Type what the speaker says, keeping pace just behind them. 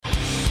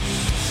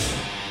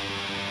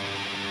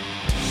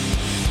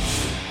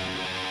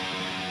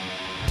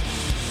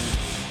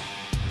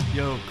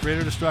Yo,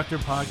 Creator-Destructor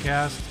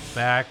podcast,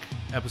 back,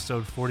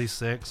 episode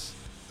 46,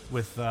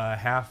 with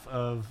half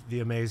of the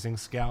amazing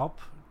SCALP.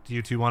 Do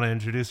you two want to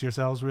introduce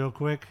yourselves real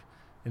quick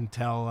and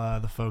tell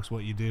the folks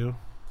what you do?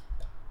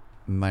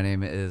 My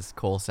name is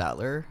Cole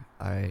Sattler.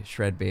 I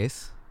shred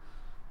bass.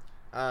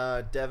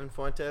 Devan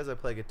Fuentes. I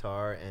play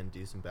guitar and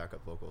do some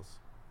backup vocals.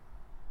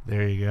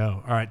 There you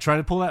go. All right, try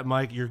to pull that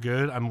mic. You're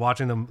good. I'm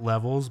watching the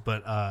levels,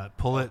 but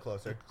pull it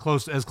closer.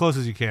 as close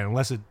as you can,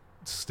 unless it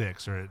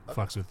sticks or it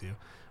fucks with you.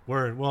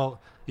 Word.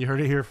 Well, you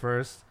heard it here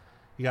first.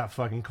 You got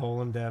fucking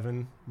Cole and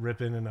Devan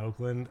ripping in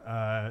Oakland.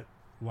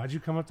 Why'd you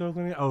come up to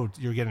Oakland? Oh,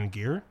 you're getting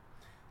gear?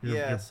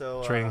 You're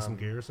so trading some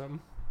gear or something?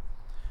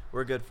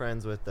 We're good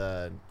friends with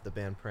the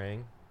band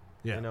Praying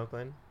in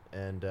Oakland,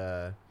 and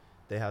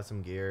they have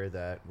some gear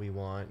that we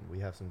want. We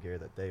have some gear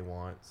that they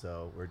want,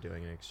 so we're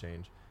doing an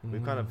exchange.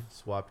 We've kind of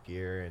swapped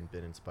gear and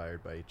been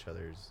inspired by each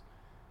other's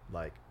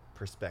like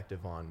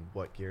perspective on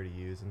what gear to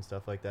use and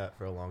stuff like that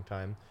for a long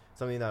time.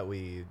 Something that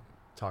we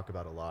talk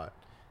about a lot,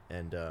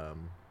 and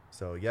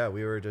so yeah,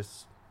 we were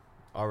just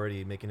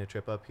already making a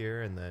trip up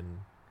here, and then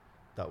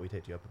thought we'd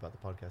hit you up about the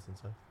podcast and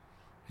stuff.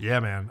 Yeah,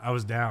 man, I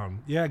was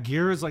down. Yeah,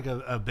 gear is like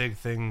a big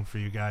thing for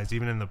you guys.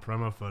 Even in the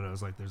promo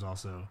photos, like there's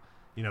also,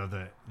 you know,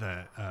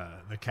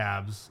 the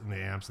cabs and the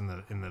amps in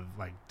the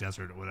like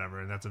desert or whatever,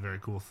 and that's a very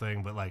cool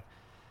thing. But like,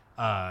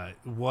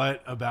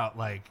 what about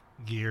like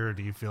gear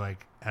do you feel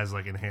like has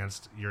like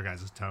enhanced your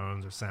guys'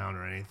 tones or sound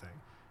or anything?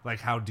 Like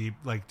how deep?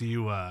 Like do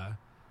you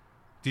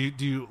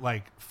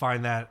like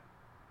find that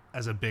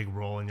as a big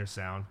role in your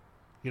sound?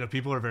 You know,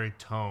 people are very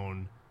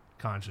tone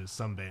conscious.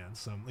 Some bands,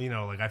 some, you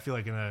know, like I feel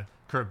like in a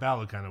Kurt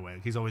Ballard kind of way,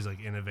 like he's always like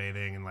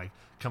innovating and like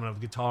coming up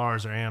with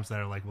guitars or amps that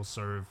are like will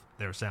serve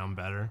their sound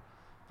better.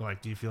 But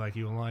like, do you feel like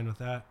you align with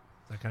that?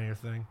 Is that kind of your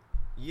thing?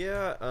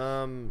 Yeah,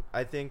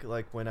 I think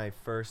like when I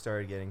first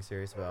started getting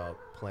serious about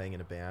playing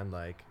in a band,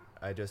 like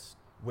I just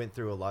went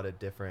through a lot of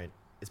different,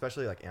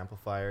 especially like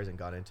amplifiers, and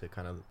got into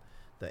kind of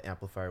the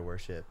amplifier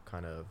worship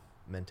kind of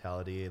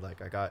mentality.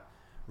 Like I got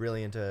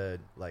really into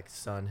like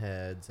sun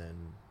heads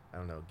and I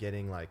don't know,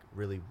 getting like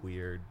really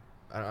weird.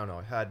 I don't know,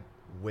 I had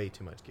way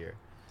too much gear,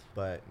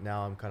 but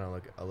now I'm kind of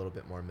like a little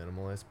bit more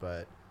minimalist.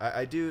 But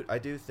I do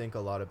think a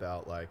lot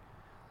about like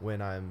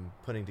when I'm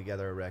putting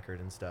together a record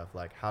and stuff,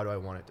 like how do I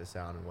want it to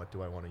sound and what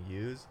do I want to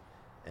use.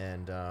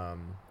 And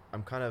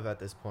I'm kind of at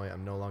this point,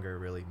 I'm no longer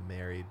really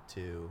married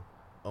to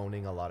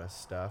owning a lot of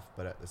stuff,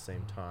 but at the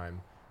same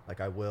time,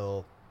 like I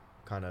will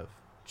kind of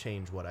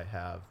change what I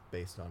have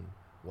based on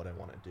what I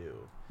want to do.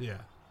 Yeah.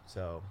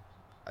 So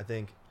I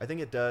think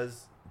it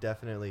does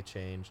definitely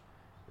change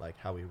like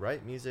how we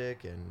write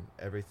music and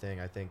everything.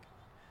 I think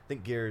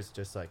gear is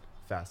just like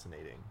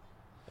fascinating,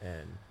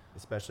 and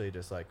especially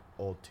just like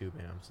old tube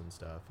amps and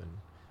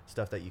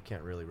stuff that you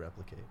can't really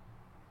replicate.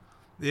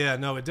 Yeah,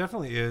 no, it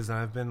definitely is. And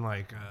I've been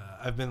like,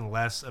 I've been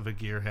less of a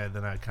gearhead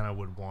than I kind of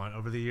would want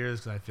over the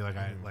years, because I feel like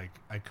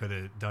I could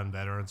have done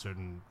better on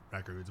certain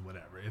records or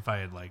whatever if I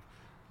had like,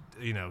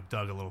 you know,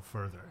 dug a little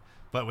further.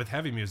 But with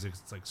heavy music,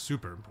 it's like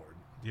super important.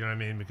 You know what I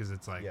mean? Because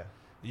it's like,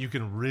 you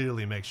can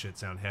really make shit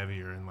sound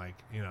heavier, and like,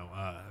 you know,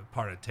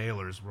 part of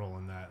Taylor's role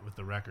in that with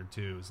the record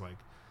too is like,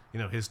 you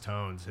know, his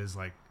tones, his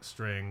like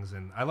strings,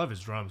 and I love his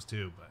drums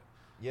too, but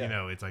you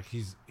know, it's like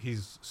he's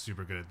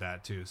super good at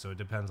that too. So it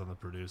depends on the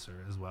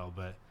producer as well.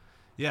 But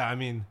yeah, I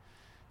mean,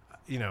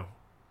 you know,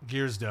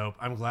 gear's dope.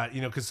 I'm glad,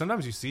 you know, because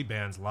sometimes you see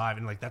bands live,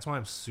 and like that's why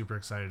I'm super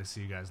excited to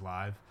see you guys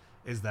live.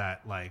 Is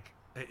that like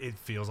it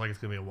feels like it's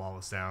gonna be a wall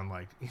of sound,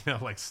 like, you know,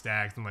 like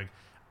stacked, and like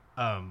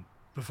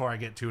before I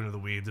get too into the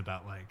weeds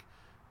about like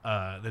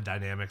the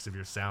dynamics of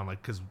your sound,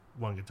 like because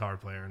one guitar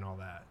player and all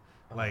that,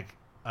 like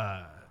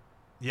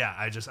yeah,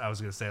 I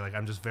was gonna say like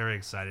I'm just very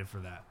excited for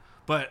that.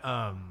 But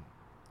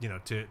you know,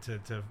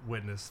 to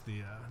witness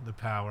the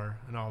power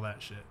and all that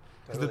shit,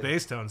 because the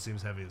bass tone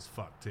seems heavy as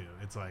fuck too.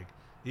 It's like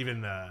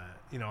even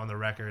you know, on the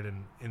record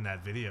and in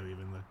that video,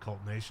 even the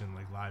Cult Nation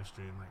like live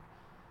stream, like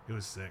it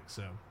was sick.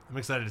 So I'm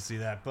excited to see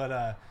that. But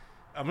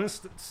I'm gonna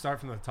start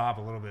from the top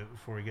a little bit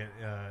before we get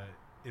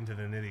into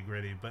the nitty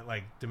gritty. But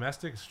like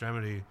Domestic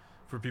Extremity,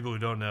 for people who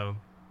don't know,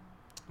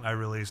 I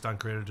released on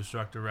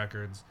Creator-Destructor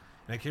Records,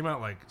 and it came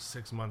out like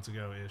 6 months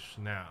ago ish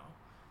now,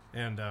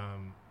 and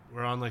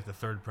we're on like the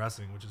third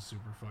pressing, which is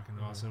super fucking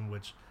awesome.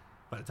 Which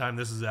by the time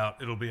this is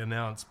out, it'll be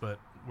announced, but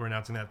we're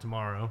announcing that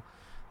tomorrow,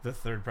 the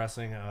third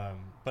pressing.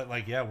 But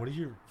like, yeah, what are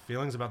your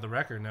feelings about the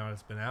record now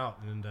it's been out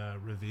and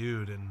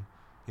reviewed and,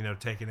 you know,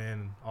 taken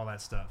in all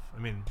that stuff? I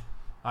mean,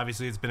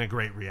 obviously it's been a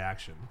great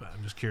reaction, but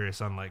I'm just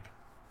curious on like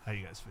how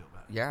you guys feel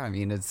about it. Yeah, I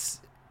mean,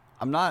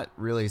 I'm not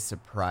really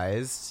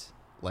surprised.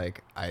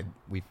 Like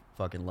we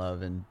fucking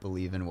love and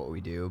believe in what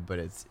we do, but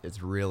it's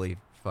really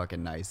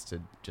fucking nice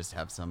to just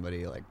have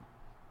somebody like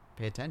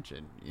pay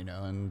attention, you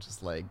know, and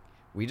just like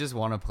we just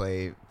want to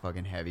play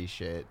fucking heavy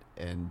shit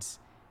and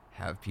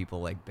have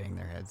people like bang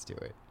their heads to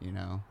it, you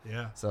know?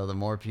 Yeah. So the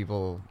more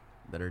people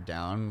that are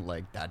down,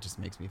 like that just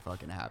makes me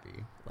fucking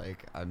happy.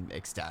 Like I'm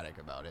ecstatic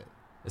about it,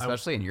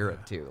 especially in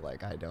Europe too.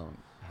 Like I don't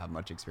have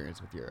much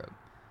experience with Europe.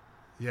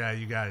 Yeah,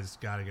 you guys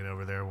got to get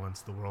over there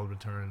once the world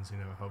returns,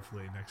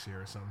 hopefully next year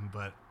or something.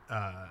 But,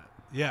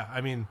 yeah,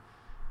 I mean,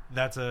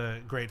 that's a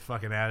great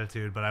fucking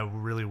attitude, but I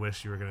really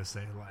wish you were going to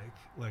say,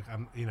 like,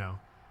 I'm,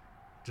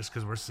 just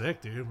because we're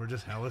sick, dude. We're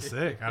just hella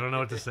sick. I don't know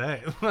what to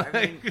say. I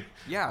mean,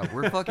 yeah,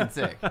 we're fucking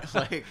sick.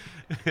 Like,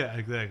 yeah,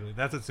 exactly.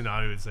 That's what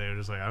Tsunami would say. We're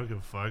just like, I don't give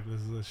a fuck.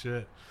 This is the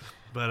shit.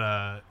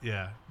 But,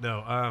 yeah,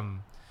 no.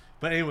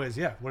 But anyways,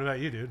 yeah. What about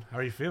you, dude? How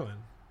are you feeling?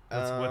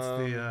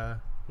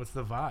 What's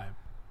the vibe?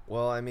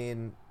 Well, I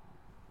mean,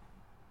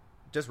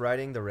 just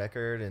writing the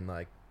record and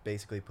like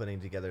basically putting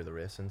together the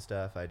riffs and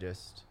stuff. I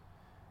just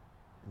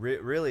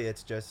really,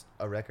 it's just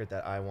a record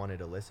that I wanted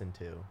to listen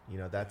to.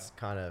 That's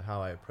kind of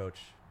how I approach,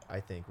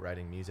 I think,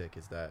 writing music,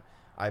 is that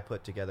I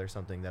put together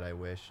something that I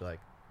wish like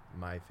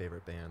my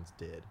favorite bands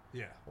did.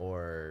 Yeah.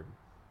 Or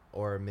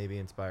maybe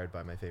inspired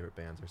by my favorite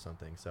bands or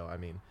something. So I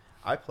mean,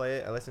 I play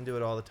it, I listen to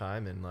it all the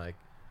time, and like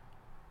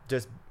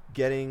just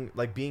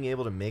being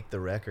able to make the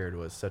record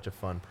was such a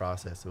fun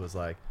process. It was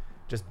like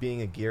just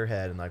being a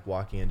gearhead and like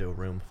walking into a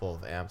room full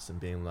of amps and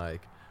being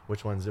like,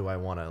 which ones do I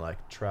want to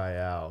like try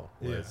out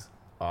was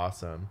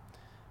awesome.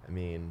 I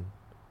mean,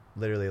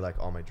 literally like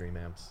all my dream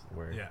amps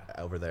were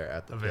over there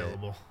at the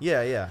available pit.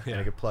 Yeah. And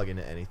I could plug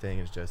into anything.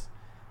 It's just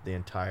the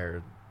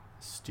entire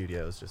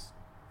studio is just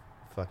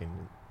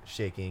fucking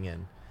shaking.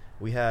 And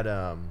we had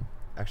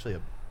actually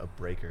a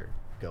breaker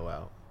go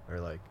out, or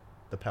like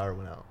the power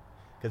went out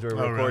because we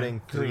were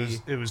recording really?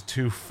 It was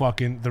too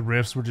fucking, the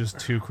riffs were just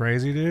too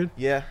crazy, dude.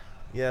 Yeah,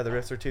 the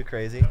riffs are too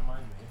crazy. Don't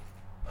mind me.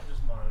 I'm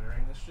just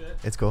monitoring this shit.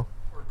 It's cool.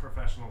 We're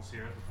professionals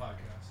here at the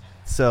podcast.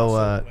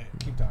 So, wait,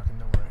 keep talking,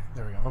 don't worry.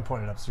 There we go. I'm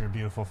pointing up so your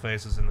beautiful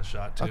faces in the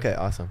shot too. Okay,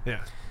 awesome.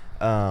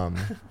 Yeah.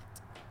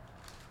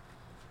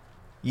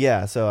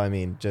 Yeah, so I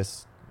mean,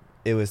 just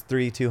it was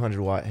 3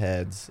 200-watt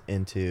heads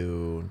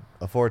into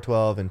a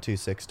 412 and 2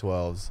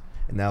 612s,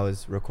 and that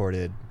was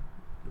recorded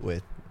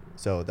with.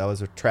 So that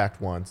was tracked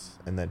once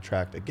and then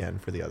tracked again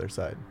for the other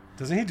side.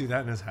 Doesn't he do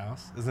that in his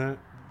house? Isn't it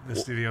the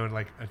studio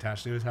like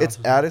attached to his house? It's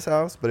at his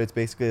house, but it's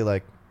basically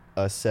like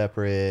a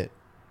separate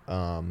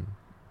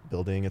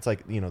building. It's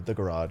like, the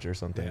garage or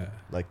something. Yeah.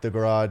 Like the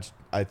garage,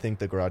 I think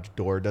the garage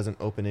door doesn't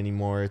open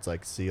anymore. It's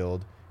like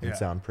sealed and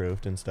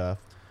soundproofed and stuff.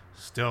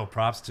 Still,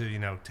 props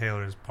to,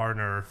 Taylor's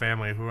partner or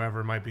family,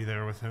 whoever might be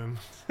there with him,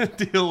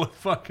 deal with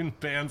fucking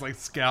bands like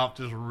Scalp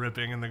just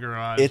ripping in the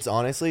garage. It's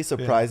honestly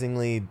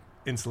surprisingly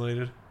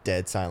insulated,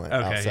 dead silent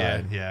okay,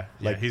 outside. Yeah,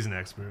 like he's an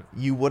expert.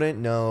 You wouldn't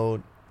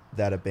know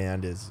that a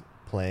band is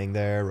playing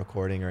there,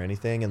 recording or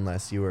anything,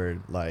 unless you were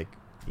like,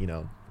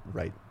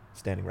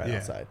 standing right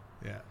outside.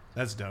 Yeah,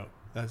 that's dope.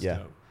 That's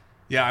dope.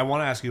 Yeah, I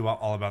want to ask you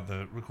all about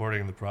the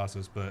recording and the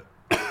process, but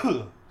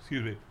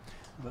excuse me.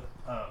 But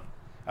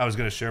I was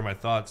going to share my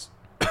thoughts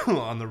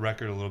on the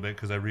record a little bit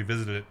because I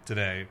revisited it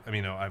today. I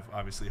mean, I've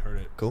obviously heard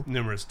it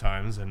numerous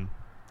times and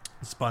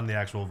spun the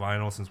actual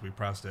vinyl since we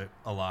pressed it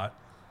a lot.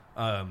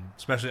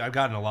 Especially, I've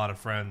gotten a lot of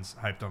friends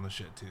hyped on the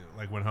shit too.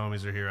 Like when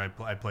homies are here,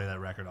 I play that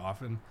record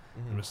often.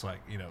 I'm just like,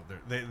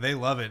 they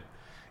love it,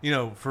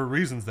 for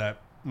reasons that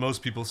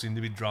most people seem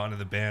to be drawn to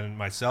the band. And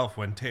myself,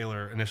 when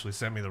Taylor initially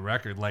sent me the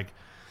record, like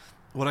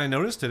what I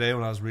noticed today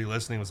when I was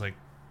re-listening was like,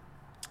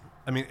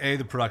 I mean,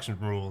 the production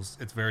rules.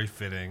 It's very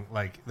fitting.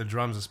 Like the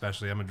drums,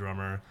 especially. I'm a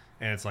drummer,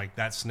 and it's like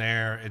that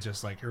snare. It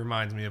just like it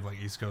reminds me of like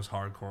East Coast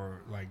hardcore,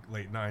 like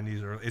late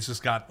 '90s, or it's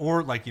just got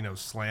like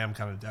slam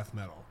kind of death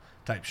metal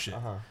type shit.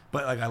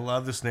 But like I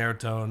love the snare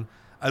tone.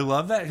 I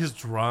love that his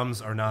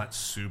drums are not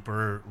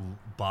super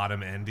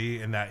bottom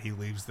endy, and that he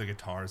leaves the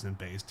guitars and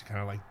bass to kind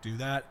of like do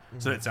that,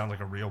 so that it sounds like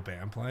a real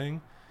band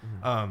playing.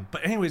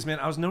 But anyways, man,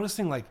 I was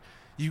noticing like.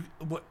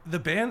 The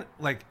band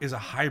like is a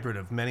hybrid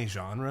of many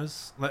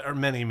genres, or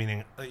many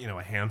meaning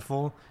a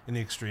handful in the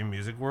extreme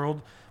music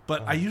world.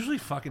 But I usually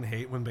fucking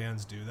hate when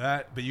bands do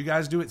that. But you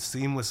guys do it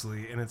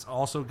seamlessly, and it's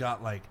also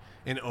got like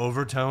an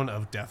overtone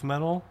of death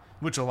metal,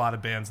 which a lot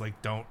of bands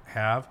like don't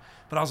have.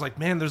 But I was like,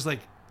 man, there's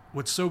like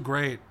what's so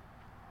great.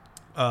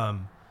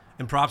 And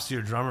props to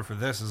your drummer for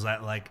this is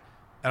that like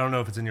I don't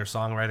know if it's in your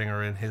songwriting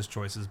or in his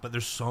choices, but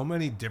there's so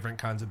many different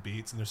kinds of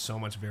beats and there's so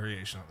much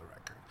variation on the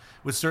record.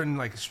 With certain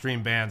like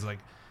extreme bands, like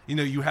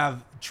you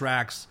have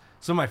tracks.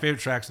 Some of my favorite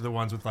tracks are the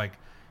ones with like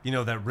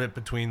that rip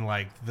between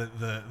like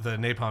the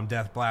Napalm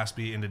Death blast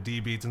beat into D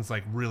beats, and it's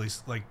like really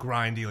like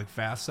grindy like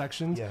fast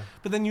sections. Yeah.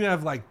 But then you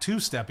have like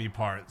two-steppy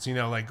parts.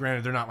 Like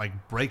granted they're not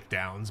like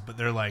breakdowns, but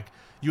they're like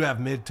you have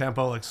mid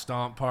tempo like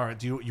stomp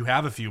parts. You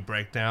have a few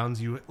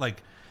breakdowns. You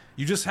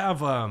just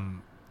have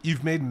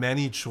you've made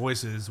many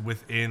choices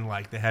within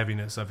like the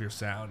heaviness of your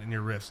sound and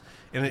your riffs,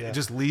 and it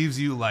just leaves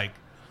you like.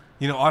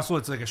 Also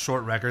it's like a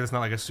short record. It's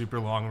not like a super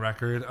long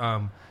record.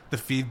 The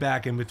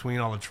feedback in between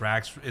all the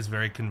tracks is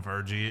very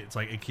convergy. It's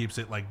like it keeps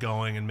it like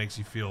going and makes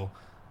you feel,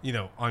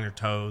 on your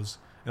toes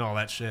and all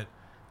that shit.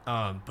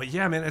 But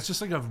yeah, man, it's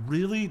just like a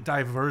really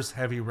diverse,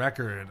 heavy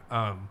record,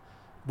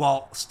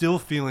 while still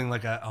feeling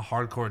like a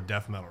hardcore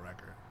death metal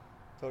record.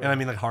 Totally. And I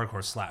mean like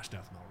hardcore / death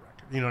metal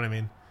record. You know what I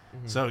mean?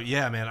 Mm-hmm. So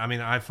yeah, man, I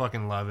mean, I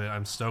fucking love it.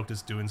 I'm stoked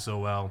it's doing so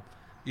well,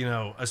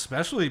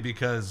 especially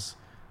because,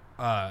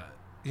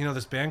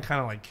 this band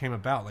kind of like came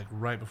about like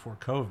right before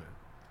COVID,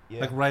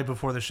 Yeah. like right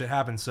before this shit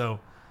happened. So,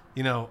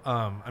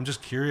 I'm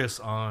just curious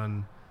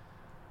on,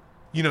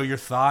 your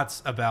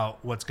thoughts about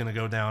what's going to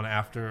go down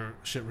after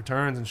shit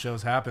returns and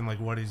shows happen. Like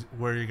where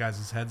are you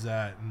guys' heads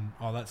at and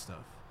all that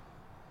stuff?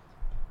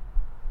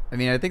 I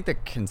mean, I think the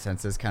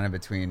consensus kind of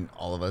between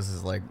all of us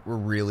is like we're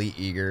really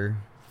eager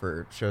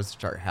for shows to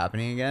start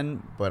happening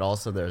again, but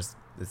also there's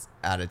this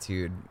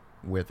attitude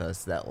with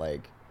us that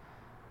like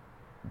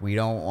we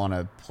don't want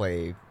to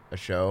play a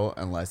show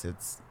unless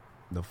it's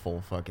the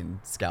full fucking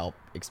SCALP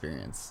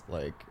experience.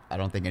 Like, I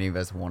don't think any of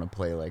us want to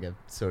play like a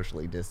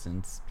socially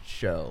distanced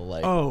show.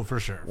 Like, Oh, for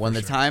sure. when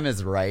the sure. time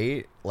is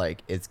right,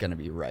 like it's gonna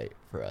be right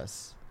for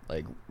us.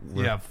 Like,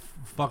 Yeah,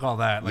 fuck all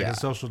that. Like Yeah. a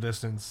social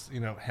distance,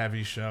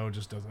 heavy show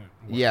just doesn't work.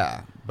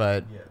 yeah.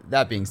 But Yeah.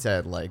 that being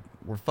said, like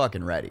we're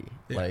fucking ready.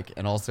 Yeah. Like,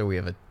 and also we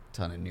have a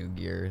ton of new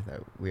gear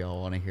that we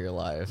all want to hear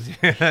live.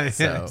 yeah,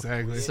 So-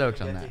 exactly. Stoked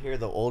You on get that. to hear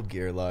the old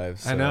gear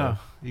live. I know.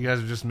 You guys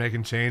are just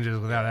making changes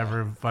without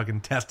ever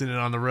fucking testing it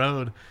on the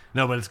road.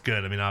 No, but it's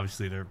good. I mean,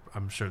 obviously,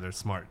 I'm sure they're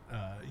smart,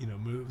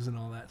 moves and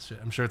all that shit.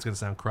 I'm sure it's going to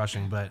sound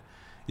crushing, but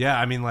yeah,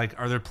 I mean, like,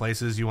 are there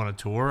places you want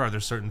to tour? Are there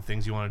certain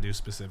things you want to do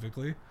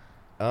specifically?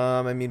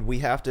 I mean, we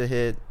have to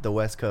hit the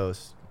West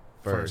Coast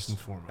First first. and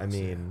foremost. I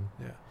mean,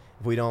 yeah.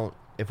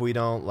 if we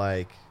don't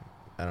like,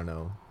 I don't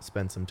know,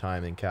 spend some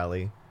time in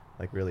Cali,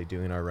 like really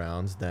doing our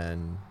rounds,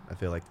 then I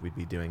feel like we'd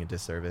be doing a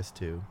disservice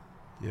to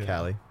Yeah.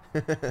 Cali.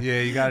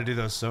 Yeah, you got to do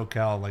those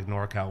SoCal, like,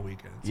 NorCal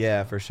weekends.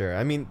 Yeah, for sure.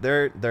 I mean,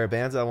 there are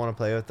bands that want to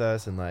play with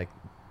us, and like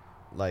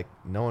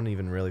no one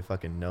even really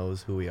fucking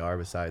knows who we are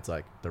besides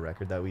like the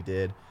record that we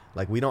did.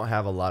 Like, we don't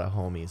have a lot of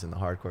homies in the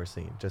hardcore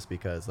scene, just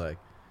because like,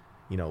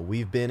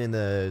 we've been in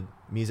the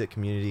music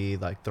community,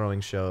 like throwing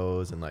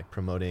shows and like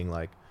promoting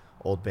like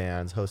old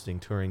bands, hosting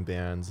touring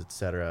bands,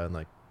 etc., and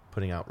like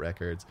putting out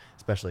records,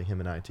 especially him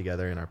and I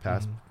together in our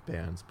past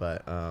bands.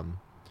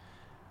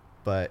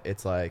 But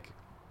it's like,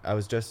 I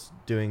was just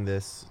doing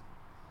this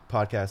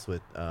podcast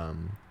with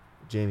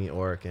Jamie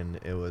Ork, and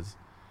it was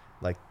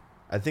like,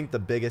 I think the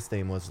biggest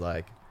thing was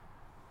like,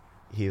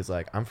 he was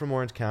like, I'm from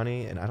Orange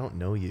County and I don't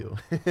know you.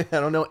 I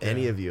don't know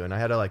any of you. And I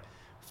had to like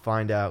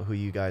find out who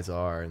you guys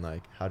are and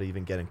like how to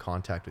even get in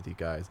contact with you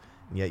guys.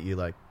 And yet you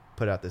like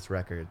put out this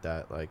record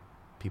that like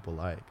people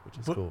like, which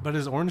is cool. But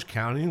is Orange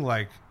County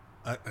like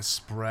a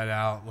spread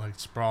out, like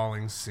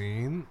sprawling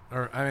scene?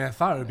 Or I mean, I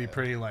thought it would be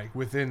pretty like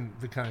within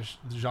the kind of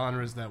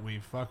genres that we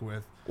fuck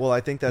with. Well,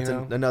 I think that's You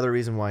know? another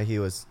reason why he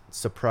was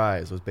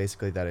surprised, was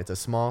basically that it's a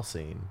small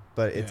scene,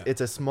 but Yeah. it's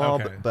a small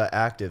Okay. but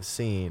active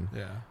scene.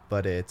 Yeah.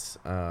 But it's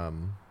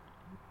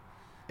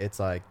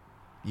like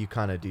you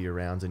kind of do your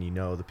rounds and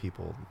the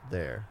people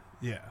there.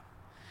 Yeah.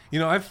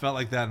 I've felt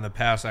like that in the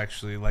past,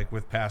 actually, like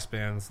with past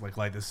bands like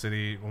Light the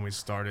City when we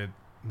started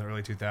in the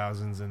early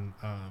 2000s, and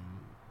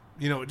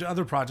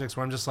other projects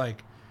where I'm just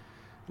like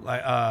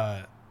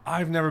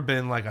I've never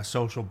been like a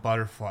social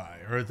butterfly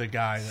or the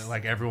guy that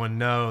like everyone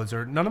knows,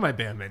 or none of my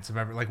bandmates have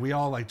ever, like, we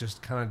all like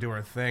just kind of do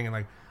our thing, and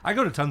like I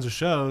go to tons of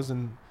shows,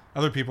 and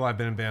other people I've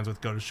been in bands with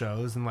go to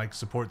shows and like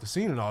support the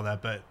scene and all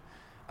that, but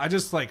I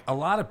just like, a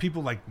lot of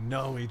people like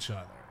know each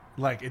other,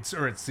 like it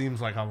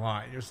seems like a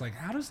lot. You're just like,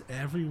 how does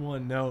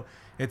everyone know?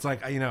 It's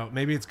like,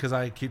 maybe it's because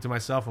I keep to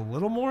myself a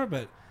little more,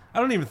 but I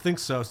don't even think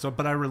so.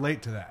 But I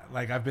relate to that.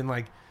 Like, I've been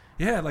like,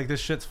 yeah, like this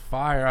shit's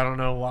fire. I don't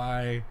know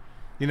why,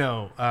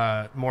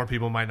 more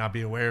people might not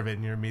be aware of it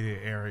in your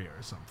immediate area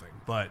or something.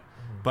 But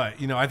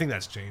I think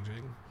that's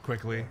changing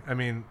quickly. I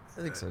mean,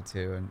 I think so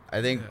too, and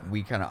I think Yeah.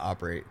 we kind of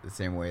operate the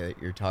same way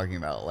that you're talking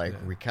about. Like,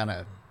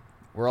 Yeah.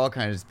 we're all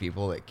kind of just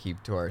people that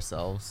keep to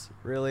ourselves.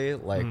 Really,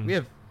 like we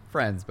have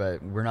friends,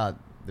 but we're not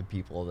the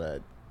people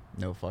that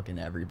know fucking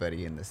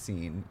everybody in the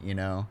scene.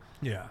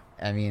 yeah.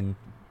 I mean,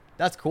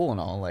 that's cool and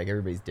all. Like,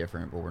 everybody's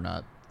different, but we're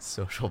not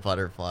social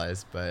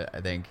butterflies. But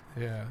I think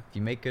Yeah. if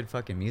you make good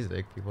fucking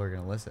music, people are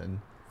gonna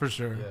listen. For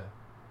sure.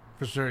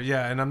 For sure.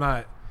 Yeah, and I'm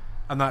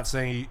not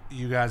saying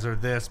you guys are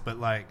this, but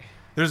like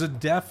there's a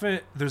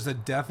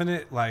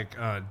definite like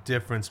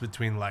difference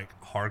between like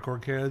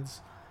hardcore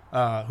kids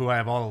who I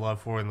have all the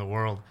love for in the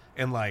world,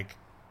 and like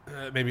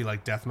maybe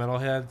like death metal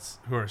heads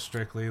who are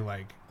strictly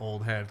like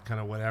old head kind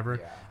of whatever.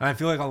 Yeah. And I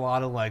feel like a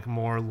lot of like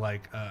more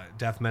like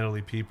death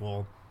metal-y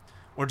people,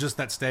 or just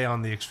that stay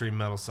on the extreme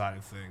metal side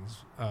of things,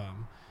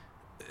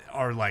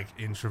 are like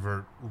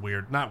introvert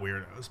not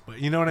weirdos, but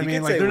you know what I You mean?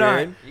 can Like say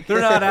they're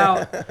weird. not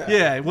out,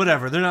 yeah,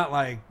 whatever. They're not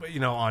like,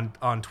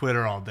 on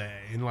Twitter all day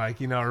and like,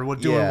 or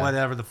doing Yeah.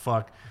 whatever the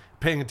fuck,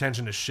 paying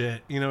attention to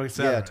shit,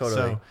 etc. Yeah,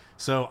 totally.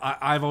 So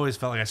I've always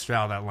felt like I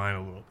straddle that line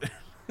a little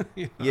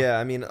bit. Yeah,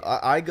 I mean,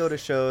 I go to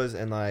shows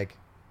and like,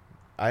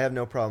 I have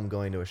no problem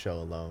going to a show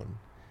alone.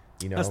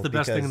 That's the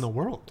best thing in the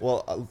world.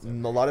 Well, a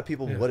lot of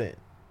people Yeah. wouldn't,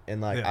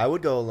 and like Yeah. I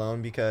would go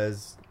alone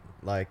because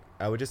like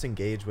I would just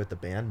engage with the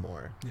band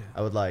more. Yeah.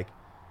 I would like,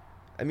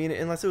 I mean,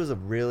 unless it was a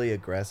really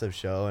aggressive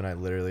show and I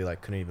literally like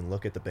couldn't even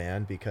look at the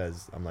band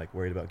because I'm like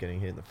worried about getting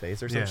hit in the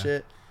face or some Yeah.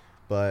 shit.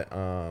 But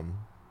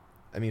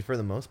I mean, for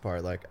the most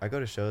part, like I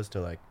go to shows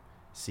to like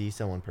see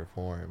someone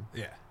perform.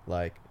 Yeah.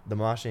 Like the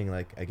moshing,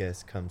 like I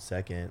guess comes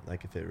second.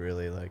 Like if it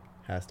really like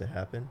has to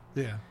happen.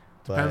 Yeah.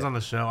 But, Depends on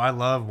the show. I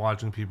love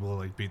watching people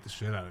like beat the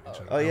shit out of each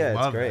other. Oh yeah, I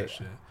love it's great. that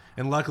shit.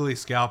 And luckily,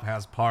 Scalp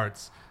has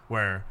parts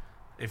where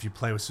if you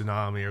play with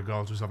Tsunami or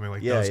Gulch or something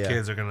like those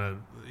kids are gonna,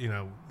 you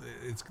know,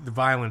 it's the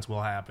violence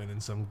will happen in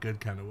some good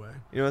kind of way.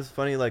 You know, it's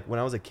funny. Like when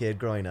I was a kid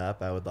growing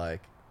up, I would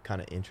like kind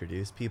of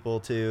introduce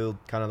people to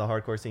kind of the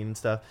hardcore scene and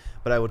stuff.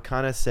 But I would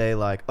kind of say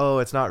like, oh,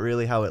 it's not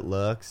really how it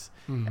looks.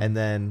 Mm-hmm. And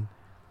then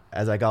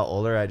as I got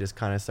older, I just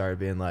kind of started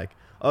being like,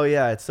 oh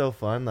yeah, it's so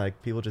fun.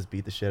 Like people just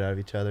beat the shit out of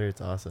each other.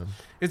 It's awesome.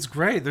 It's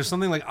great. There's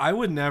something like I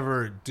would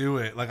never do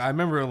it. Like I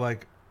remember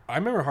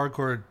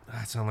hardcore.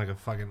 I sound like a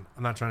fucking.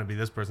 I'm not trying to be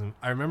this person.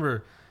 I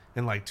remember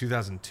in like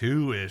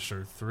 2002-ish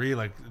or 3,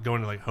 like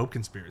going to like Hope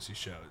Conspiracy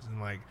shows and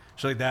like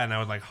shit like that, and I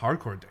would like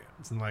hardcore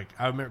dance and like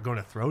I remember going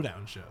to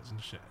Throwdown shows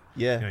and shit.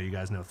 Yeah, you know, you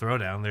guys know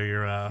Throwdown. They're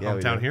your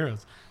hometown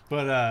heroes.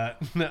 But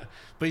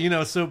but you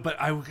know, but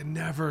I would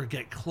never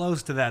get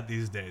close to that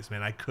these days,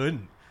 man. I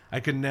couldn't. I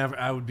could never.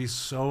 I would be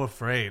so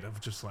afraid of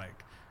just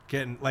like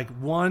getting like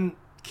one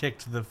kick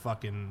to the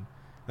fucking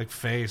like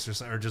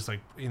face or just like,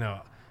 you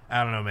know,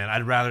 I don't know, man.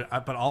 I'd rather.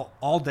 But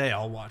all day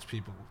I'll watch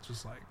people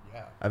just like.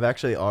 Yeah. I've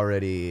actually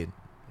already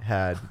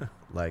had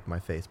like my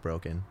face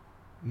broken.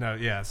 No,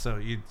 yeah. So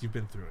you've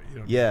been through it. You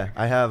don't Yeah,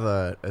 I have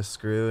a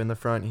screw in the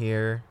front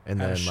here,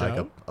 and At a then like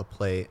show? a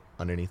plate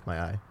underneath my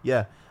eye.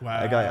 Yeah, Wow.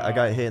 I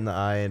got hit in the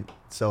eye and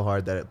so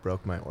hard that it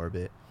broke my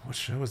orbit. What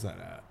show was that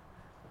at?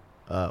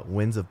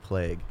 Winds of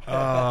Plague.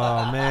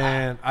 Oh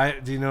man,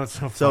 do you know what's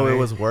so funny? So it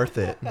was worth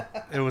it.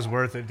 It was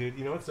worth it, dude.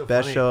 You know what's so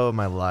Best funny? show of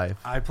my life.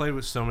 I played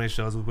with so many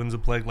shows with Winds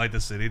of Plague, like the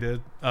city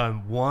did.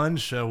 One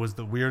show was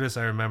the weirdest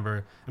I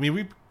remember. I mean,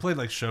 we played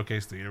like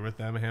showcase theater with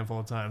them a handful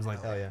of times,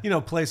 like Oh, yeah. you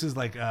know, places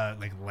like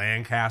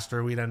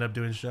Lancaster. We'd end up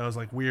doing shows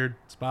like weird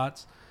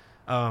spots.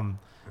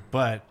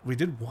 But we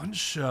did one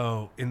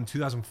show in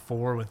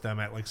 2004 with them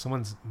at like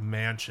someone's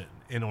mansion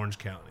in Orange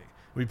County.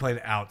 We played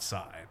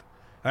outside.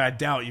 I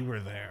doubt you were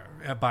there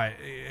by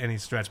any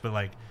stretch, but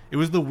like it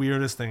was the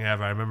weirdest thing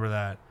ever. I remember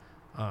that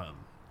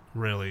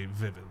really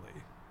vividly.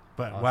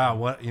 But Awesome. wow,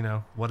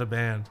 what a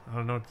band! I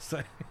don't know what to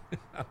say.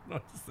 I don't know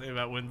what to say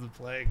about Winds of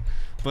Plague,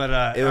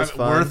 but It was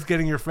fun. worth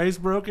getting your face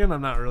broken.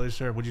 I'm not really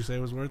sure. Would you say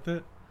it was worth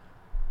it?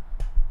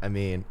 I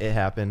mean, it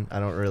happened. I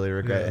don't really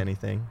regret Yeah.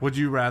 anything. Would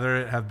you rather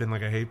it have been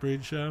like a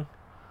Hatebreed show?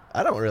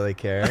 I don't really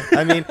care.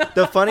 I mean,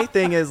 the funny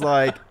thing is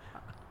like,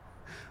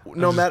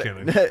 no just matter,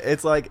 kidding.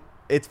 it's like.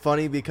 It's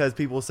funny because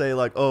people say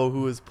like, "Oh,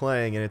 who is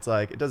playing?" and it's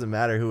like it doesn't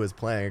matter who is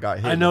playing. I got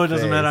hit. I in know the it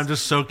doesn't face. matter. I'm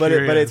just so But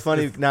curious. it's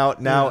funny now.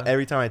 yeah.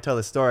 Every time I tell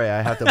the story,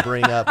 I have to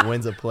bring up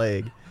Winds of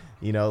Plague.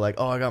 You know, like,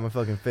 oh, I got my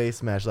fucking face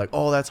smashed. Like,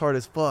 oh, that's hard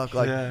as fuck.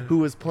 Like, Yeah. who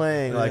was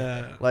playing? Like,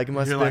 Yeah. like it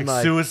must You're have been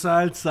like.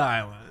 Suicide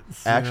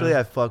Silence. you Actually, know?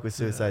 I fuck with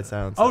Suicide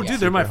Silence. Oh, like, dude,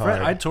 they're my super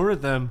friend. I hard. toured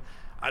with them.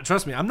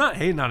 Trust me, I'm not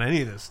hating on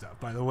any of this stuff,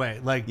 by the way.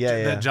 Like,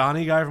 Yeah. that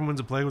Johnny guy from Winds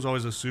of Plague was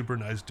always a super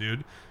nice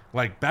dude.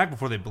 Like, back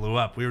before they blew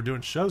up, we were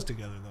doing shows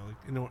together, though,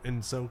 like,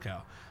 in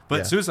SoCal. But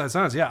Yeah. Suicide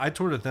Silence, yeah, I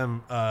toured with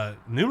them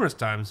numerous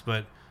times,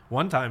 but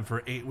one time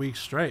for 8 weeks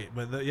straight.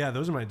 But,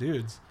 those are my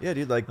dudes. Yeah,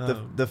 dude, like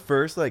the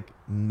first like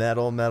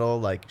metal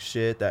like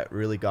shit that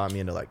really got me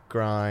into like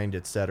grind,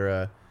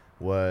 etc.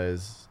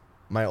 was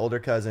my older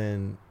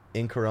cousin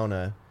in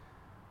Corona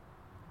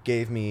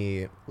gave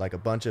me like a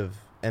bunch of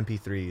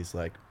MP3s,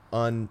 like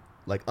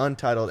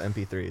untitled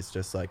MP3s,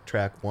 just like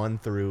track 1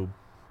 through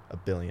a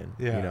billion,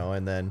 Yeah. you know,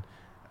 and then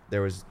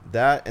there was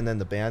that, and then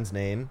the band's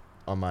name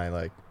on my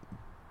like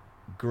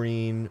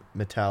green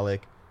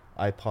metallic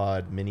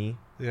iPod mini.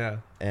 Yeah.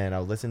 And I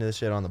would listen to this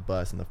shit on the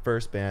bus, and the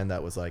first band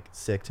that was like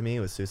sick to me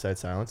was Suicide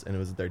Silence, and it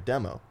was their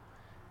demo.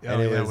 Oh,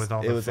 And it yeah, was- with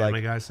all it the was Family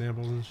like- Guy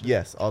samples and shit.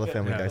 Yes, all the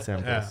Family yeah. Guy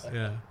samples.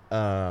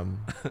 Yeah.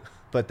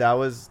 But that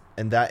was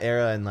in that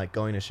era, and like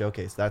going to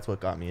Showcase, that's what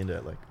got me into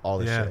it, like all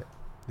this Yeah. shit.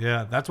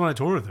 Yeah, that's when I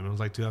toured with them. It was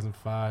like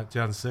 2005,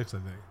 2006, I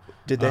think.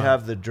 Did they Um,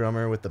 have the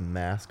drummer with the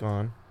mask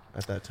on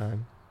at that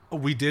time?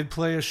 We did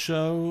play a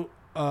show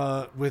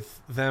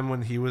with them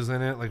when he was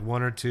in it, like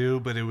 1 or 2,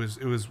 but it was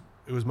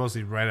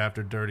mostly right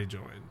after Dirty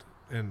joined,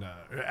 and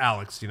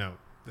Alex, you know,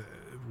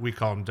 we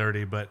call him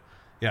Dirty, but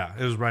yeah,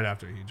 it was right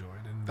after he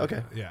joined. And,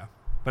 Okay. yeah,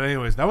 but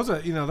anyways, that was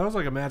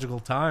like a magical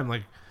time,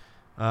 like,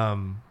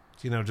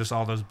 just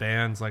all those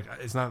bands. Like,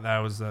 it's not that I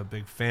was a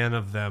big fan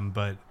of them,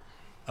 but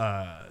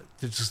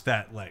it's just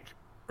that like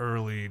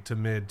early to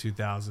mid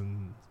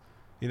 2000s,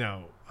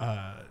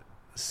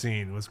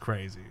 scene was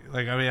crazy.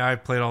 Like, I mean, I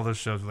played all those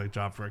shows with like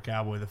Job for a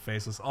Cowboy, The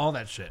Faceless, all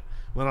that shit.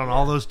 Went on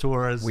all those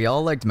tours. We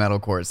all liked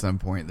metalcore at some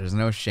point. There's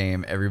no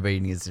shame. Everybody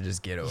needs to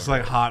just get over It's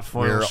like it. hot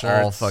foil We're shirts.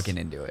 all fucking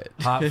into it.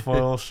 Hot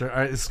foil shirt. All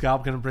right, is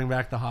Scalp gonna bring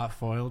back the hot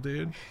foil,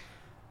 dude?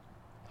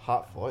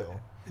 Hot foil.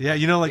 Yeah,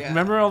 like Yeah.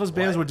 remember all those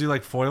bands What? would do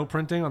like foil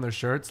printing on their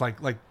shirts, like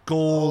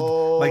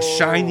gold, like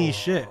shiny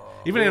shit.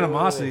 Even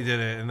Animosity did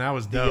it, and that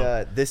was dope.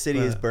 The This City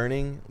is But-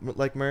 Burning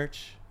like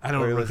merch. I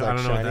don't where it rec- was, I like,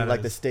 don't know what shiny, that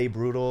like the is. Stay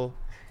Brutal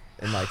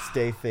and like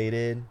Stay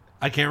Faded,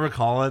 I can't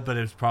recall it, but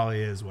it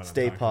probably is what.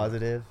 Stay I'm talking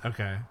Positive. about.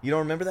 Okay. You don't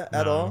remember that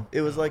at No, all?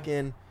 It was like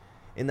in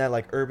in that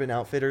like Urban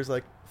Outfitters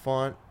like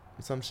font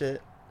or some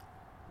shit.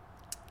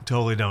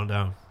 Totally don't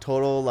know.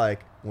 Total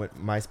like what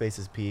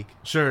MySpace's peak.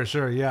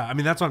 Sure, yeah. I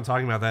mean, that's what I'm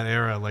talking about. That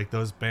era, like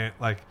those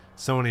like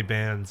so many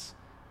bands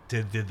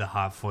did the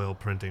hot foil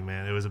printing.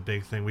 Man, it was a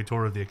big thing. We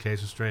toured with the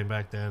Acacia Strain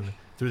back then.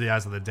 Through the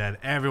Eyes of the Dead.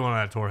 Everyone on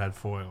that tour had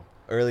foil.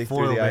 Early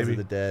foil, Through the Eyes baby. of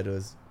the Dead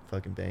was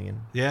fucking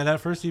banging. Yeah, that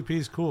first EP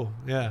is cool.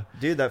 Yeah,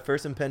 dude, that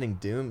first Impending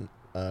Doom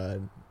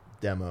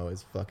demo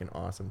is fucking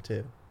awesome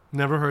too.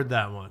 never heard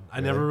that one. I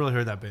Really? never really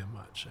heard that band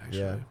much.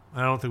 Actually, Yeah.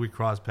 I don't think we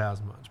crossed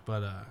paths much.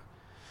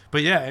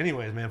 But yeah.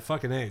 Anyways, man,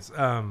 fucking ace.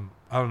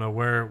 I don't know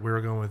where we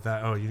were going with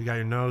that. Oh, you got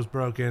your nose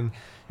broken.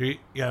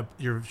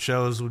 Your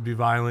shows would be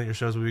violent. Your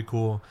shows would be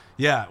cool.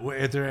 Yeah.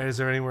 Is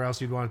there anywhere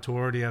else you'd want to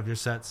tour? Do you have your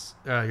sights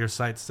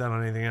set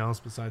on anything else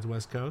besides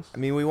West Coast? I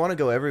mean, we want to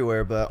go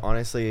everywhere, but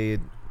honestly,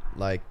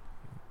 like,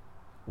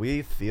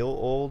 we feel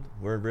old.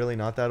 We're really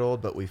not that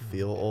old, but we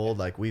feel old.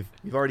 Like we've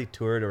already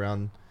toured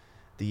around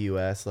the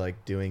U.S.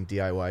 like doing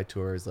DIY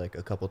tours like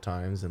a couple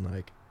times, and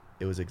like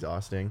it was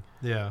exhausting.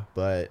 Yeah.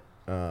 But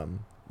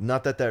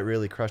not that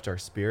really crushed our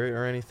spirit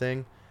or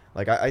anything.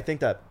 Like I think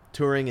that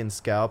touring in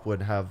SCALP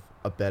would have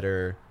a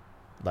better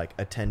like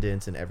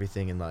attendance and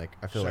everything, and like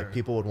I feel Sure. like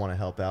people would want to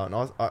help out.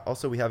 And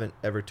also we haven't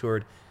ever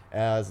toured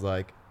as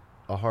like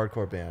a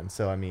hardcore band,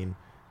 so I mean,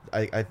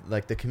 I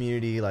like the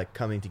community like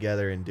coming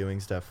together and doing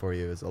stuff for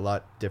you is a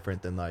lot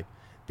different than like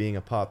being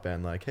a pop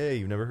band. Like, hey,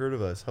 you've never heard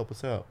of us, help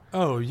us out.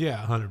 Oh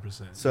yeah,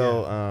 100%.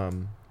 So yeah.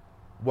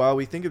 while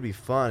we think it'd be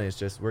fun, it's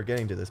just we're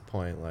getting to this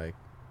point like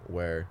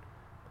where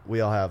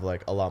we all have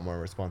like a lot more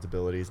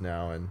responsibilities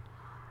now, and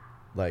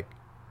like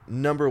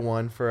number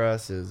one for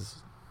us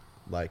is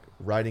like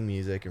writing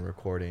music and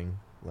recording.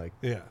 Like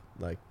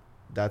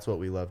that's what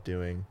we love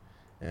doing,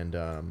 and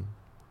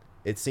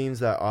it seems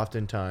that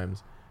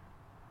oftentimes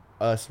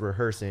us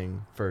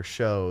rehearsing for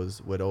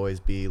shows would always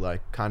be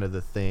like kind of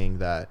the thing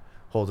that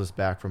holds us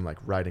back from like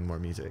writing more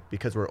music,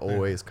 because we're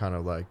always kind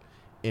of like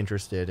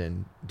interested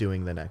in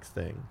doing the next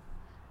thing.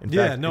 I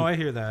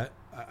hear that.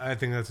 I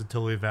think that's a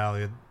totally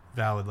valid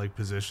like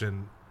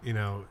position, in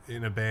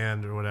a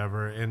band or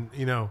whatever. And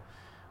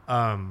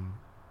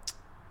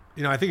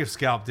I think if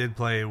SCALP did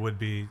play, it would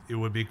be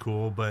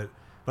cool, but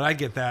I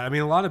get that. I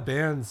mean, a lot of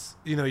bands,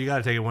 you got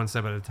to take it one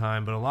step at a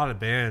time, but a lot of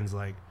bands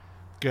like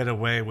get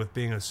away with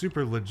being a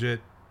super legit,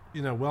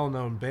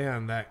 well-known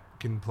band that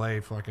can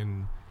play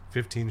fucking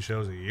 15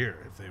 shows a year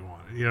if they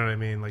want it. You know what I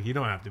mean? Like, you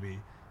don't have to be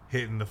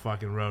hitting the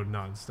fucking road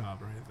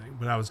nonstop or anything.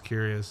 But I was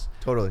curious.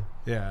 Totally.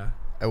 Yeah.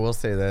 I will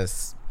say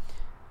this.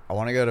 I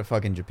want to go to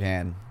fucking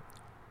Japan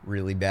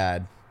really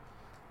bad.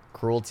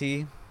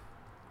 Cruelty.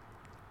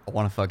 I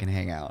want to fucking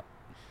hang out.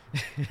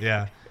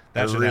 Yeah.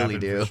 That I should really happen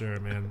do. for sure,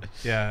 man.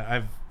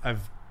 Yeah,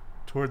 I've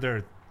toured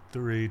there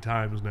 3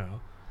 times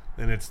now,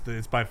 and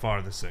it's by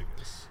far the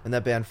sickest. And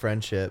that band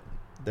Friendship,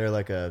 they're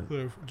like a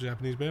They're a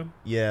Japanese band?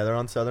 they're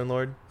on Southern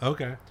Lord.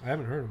 Okay. I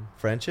haven't heard them.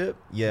 Friendship?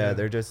 Yeah,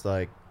 they're just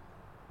like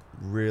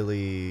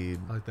really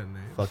I like that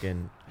name.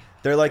 fucking.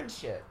 They're like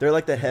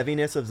the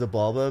heaviness of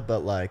Zabalba,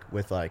 but like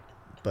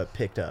but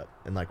picked up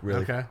and like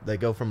really. Okay. They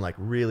go from like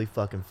really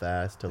fucking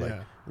fast to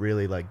like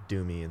really like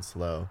doomy and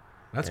slow.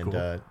 That's and,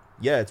 cool.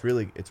 Yeah, it's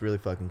really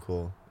fucking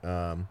cool.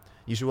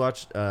 You should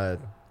watch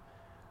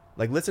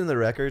like listen to the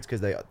records,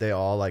 because they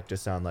all like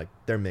just sound like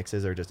their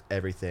mixes are just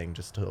everything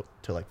just to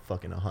like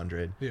fucking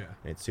 100. Yeah.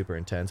 And it's super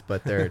intense,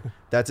 but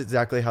that's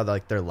exactly how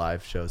like their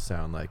live shows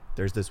sound. Like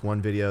there's this one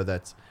video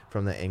that's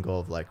from the angle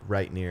of like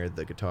right near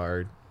the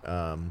guitar,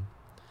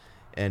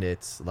 and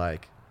it's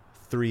like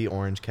 3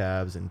 orange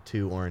cabs and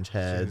 2 orange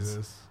heads.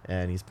 Jesus.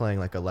 And he's playing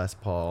like a Les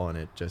Paul, and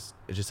it just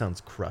sounds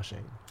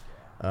crushing.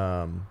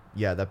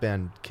 Yeah, that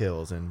band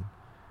kills, and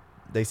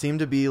they seem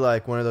to be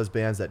like one of those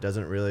bands that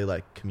doesn't really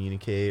like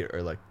communicate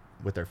or like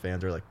with their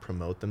fans or like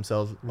promote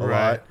themselves a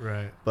lot.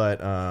 Right.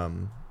 But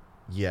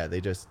yeah, they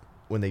just,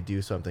 when they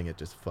do something, it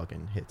just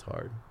fucking hits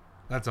hard.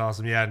 That's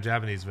awesome. Yeah, and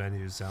Japanese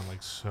venues sound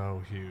like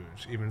so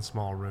huge. Even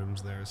small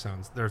rooms their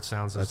sound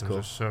systems cool.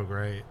 are so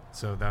great.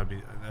 So that'd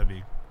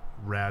be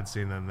rad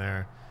seeing them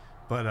there.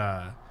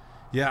 But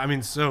yeah, I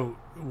mean, so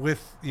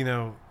with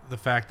the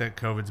fact that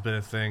COVID's been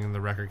a thing and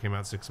the record came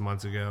out 6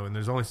 months ago, and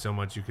there's only so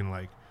much you can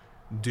like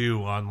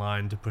do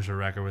online to push a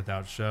record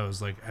without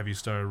shows. Like, have you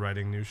started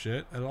writing new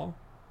shit at all?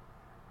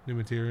 New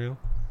material?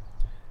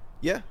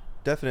 Yeah,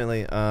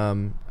 definitely.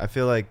 I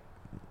feel like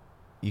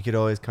you could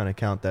always kind of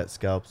count that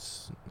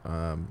SCALP's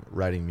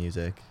writing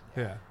music.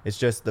 Yeah. It's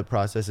just the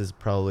process is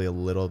probably a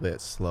little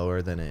bit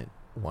slower than it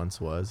once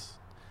was.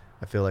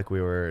 I feel like we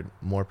were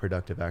more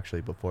productive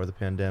actually before the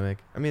pandemic.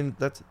 I mean,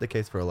 that's the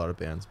case for a lot of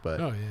bands, but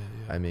Oh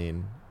yeah. I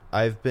mean,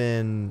 I've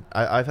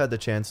had the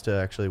chance to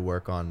actually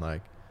work on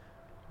like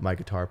my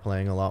guitar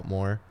playing a lot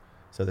more.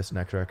 So this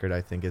next record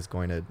I think is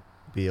going to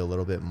be a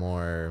little bit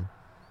more.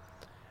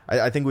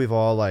 I think we've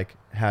all like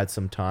had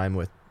some time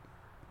with,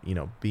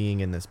 being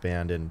in this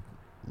band and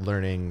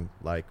learning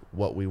like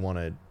what we want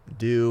to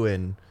do,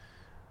 and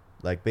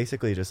like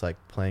basically just like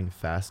playing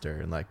faster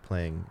and like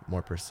playing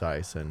more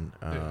precise. And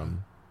I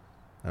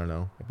don't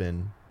know, I've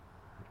been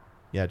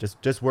yeah,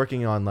 just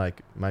working on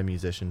like my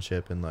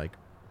musicianship and like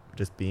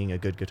just being a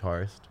good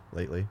guitarist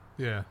lately.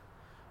 Yeah.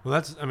 Well,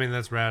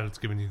 that's rad. It's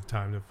giving you the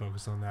time to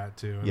focus on that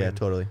too. I Yeah, mean,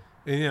 totally.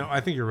 And, I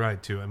think you're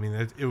right too. I mean,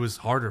 it was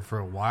harder for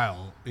a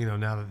while. Now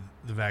that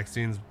the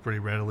vaccine's pretty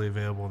readily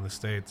available in the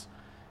States,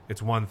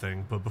 it's one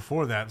thing. But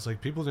before that, it's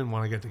like people didn't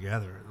want to get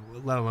together,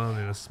 let alone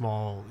in a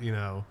small,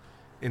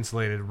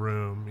 insulated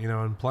room,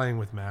 and playing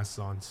with masks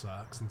on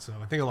sucks. And so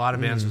I think a lot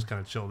of bands just kind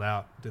of chilled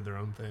out, did their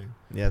own thing.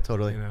 Yeah,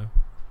 totally.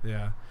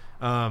 Yeah.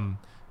 Are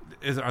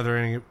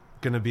there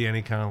going to be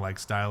any kind of like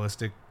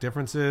stylistic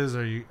differences?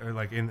 Or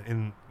like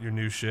in your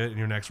new shit, in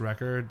your next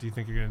record? Do you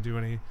think you're going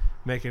to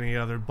make any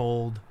other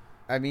bold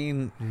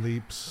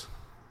leaps?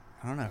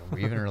 I don't know.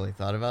 We haven't really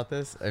thought about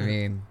this. I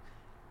mean,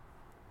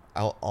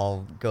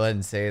 I'll go ahead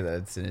and say that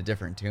it's in a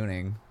different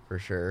tuning for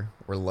sure.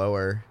 We're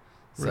lower.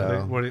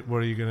 So really? What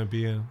are you going to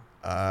be in?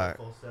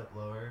 Full step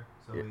lower.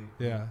 So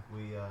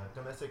we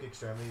Domestic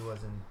Extremity was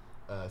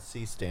in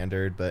C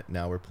standard, but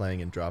now we're playing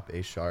in drop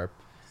A sharp.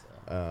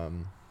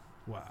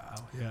 Wow.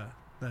 Yeah.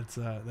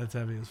 That's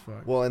heavy as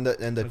fuck. Well, and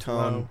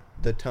the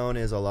low. tone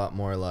is a lot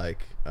more like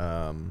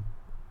a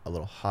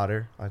little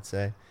hotter, I'd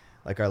say.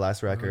 Like our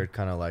last record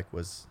kind of like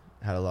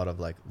had a lot of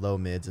like low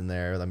mids in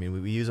there. I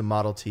mean, we use a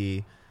Model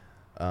T,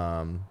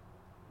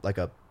 like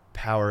a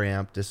power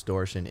amp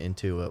distortion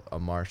into a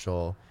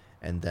Marshall,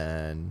 and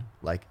then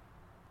like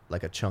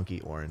a chunky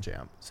orange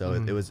amp. So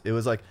it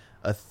was like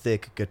a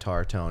thick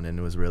guitar tone, and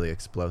it was really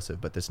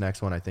explosive. But this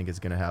next one I think is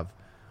gonna have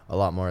a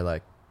lot more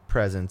like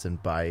presence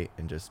and bite,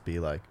 and just be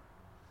like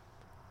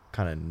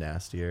kind of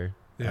nastier.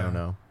 I don't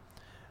know.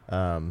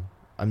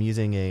 I'm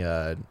using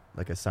a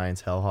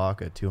Science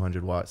Hellhawk, a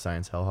 200 watt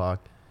Science Hellhawk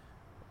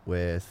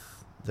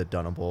with the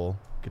Dunnable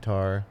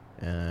guitar,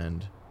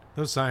 and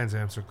those Science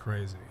amps are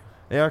crazy.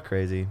 They are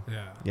crazy.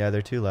 Yeah,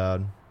 they're too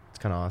loud. It's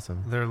kind of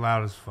awesome. They're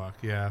loud as fuck.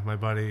 Yeah, my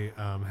buddy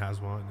has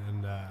one,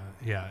 and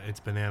it's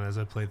bananas.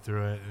 I played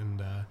through it,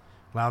 and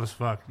loud as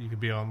fuck. You could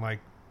be on like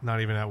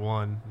not even at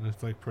one, and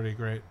it's like pretty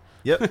great.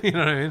 Yep. You know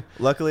what I mean?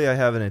 Luckily, I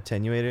have an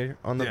attenuator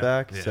on the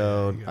back,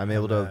 so I'm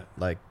able to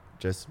like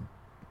just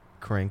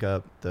crank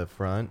up the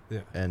front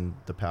and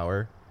the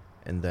power,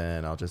 and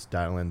then I'll just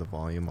dial in the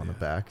volume on the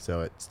back,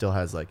 so it still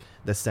has like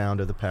the sound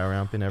of the power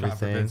amp and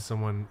everything. God forbid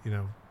someone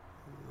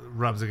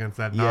rubs against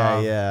that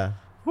knob.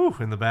 Whew,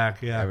 in the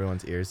back.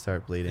 Everyone's ears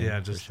start bleeding.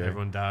 Just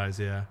everyone dies.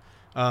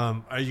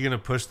 Are you gonna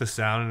push the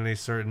sound in any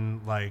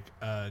certain like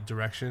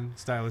direction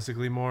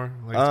stylistically more?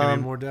 Like it's gonna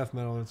be more death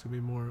metal. It's gonna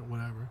be more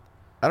whatever.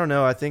 I don't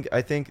know. I think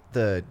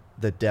the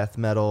death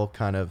metal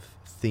kind of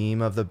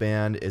theme of the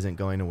band isn't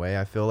going away.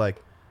 I feel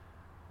like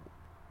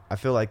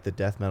the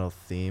death metal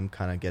theme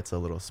kind of gets a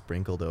little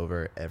sprinkled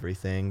over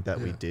everything that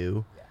we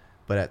do,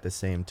 but at the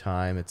same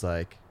time, it's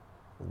like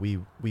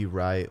we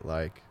write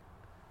like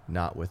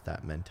not with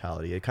that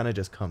mentality. It kind of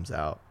just comes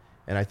out,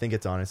 and I think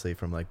it's honestly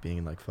from like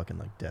being like fucking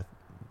like death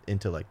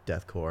into like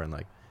deathcore and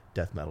like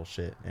death metal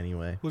shit.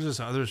 Anyway, well, just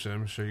other shit.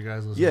 I'm sure you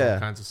guys listen to all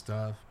kinds of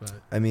stuff, but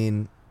I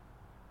mean,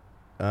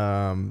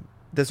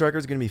 this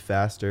record's gonna be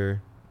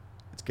faster.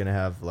 It's gonna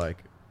have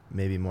like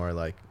maybe more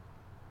like,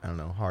 I don't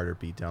know, harder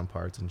beat down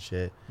parts and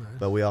shit. Nice.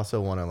 But we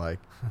also want to like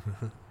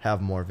have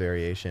more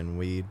variation.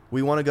 We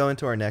want to go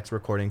into our next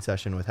recording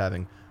session with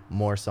having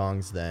more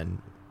songs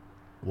than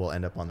will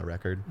end up on the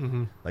record.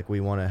 Like we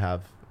want to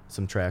have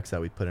some tracks that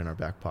we put in our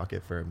back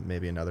pocket for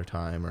maybe another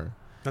time, or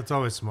that's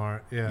always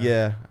smart.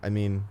 I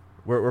mean,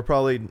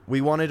 we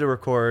wanted to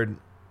record,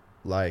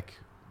 like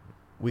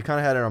we kind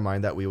of had in our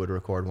mind that we would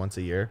record once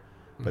a year,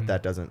 but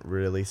that doesn't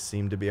really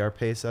seem to be our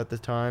pace at the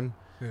time.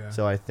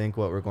 So I think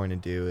what we're going to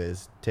do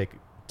is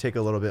take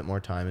a little bit more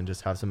time and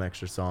just have some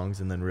extra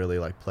songs, and then really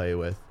like play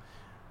with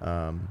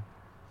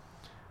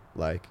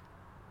like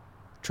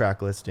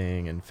track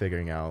listing and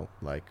figuring out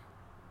like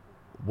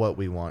what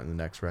we want in the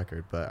next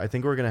record. But I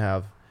think we're gonna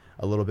have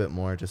a little bit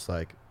more just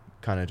like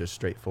kind of just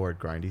straightforward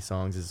grindy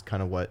songs is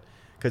kind of what,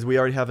 because we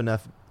already have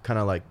enough kind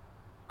of like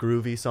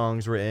groovy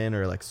songs written,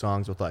 or like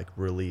songs with like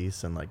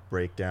release and like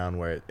breakdown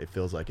where it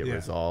feels like it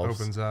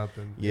resolves, opens up,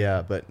 and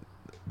but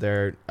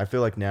I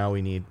feel like now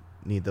we need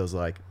those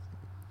like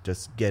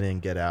just get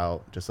in, get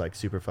out, just like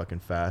super fucking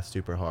fast,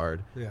 super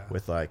hard,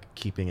 with like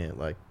keeping it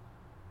like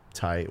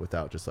tight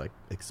without just like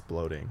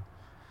exploding.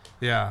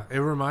 Yeah, it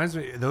reminds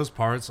me, those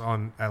parts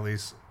on at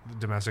least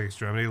Domestic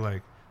Extremity,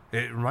 like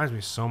it reminds me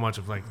so much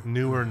of like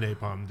newer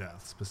Napalm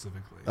Death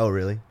specifically. Oh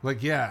really? Like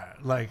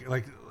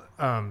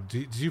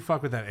did you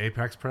fuck with that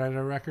Apex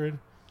Predator record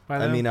by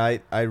them? I mean,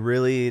 I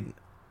really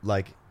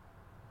like,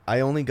 I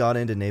only got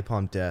into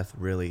Napalm Death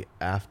really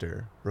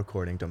after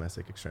recording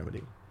Domestic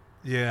Extremity.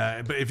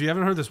 Yeah, but if you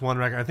haven't heard this one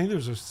record, I think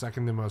there's a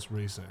second to most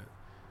recent.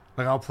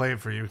 Like, I'll play it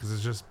for you because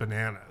it's just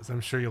bananas. I'm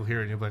sure you'll hear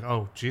it and you'll be like,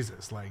 oh,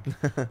 Jesus. Like,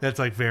 that's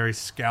like very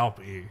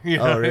scalpy. You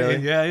know? Oh, really?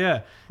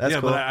 Yeah. That's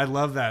cool. But I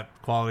love that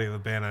quality of the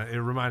band.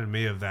 It reminded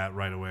me of that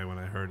right away when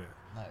I heard it.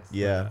 Nice.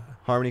 Yeah.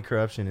 Harmony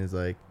Corruption is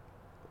like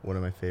one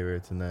of my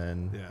favorites. And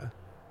then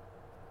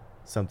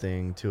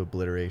Something to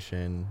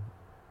Obliteration.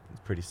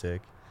 It's pretty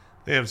sick.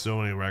 They have so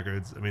many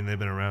records. I mean, they've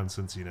been around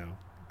since,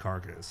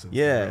 Carcass since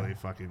Yeah. the really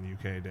fucking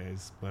UK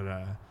days. But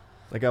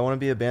Like, I want to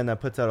be a band that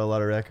puts out a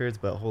lot of records,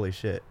 but holy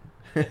shit.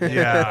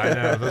 yeah, I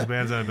know those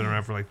bands that have been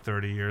around for like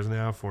 30 years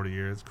now, 40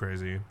 years,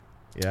 crazy.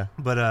 Yeah.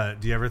 But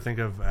do you ever think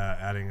of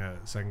adding a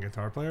second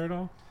guitar player at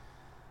all?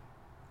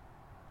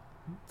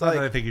 Not Like,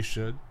 that I think you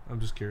should. I'm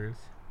just curious.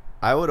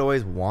 I would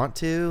always want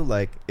to.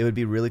 Like, it would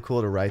be really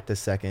cool to write the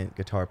second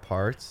guitar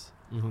parts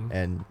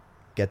and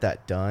get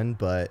that done,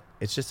 but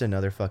it's just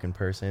another fucking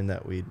person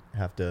that we'd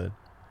have to,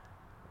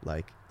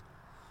 like,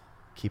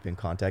 keep in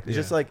contact. It's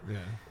just like,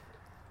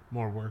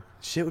 more work.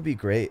 shit would be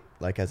great,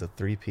 like, as a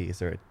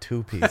 3-piece or a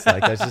 2-piece.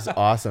 Like, that's just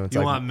awesome. It's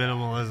You like, want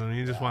minimalism.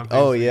 You just want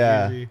Oh, things to be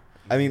yeah. easy.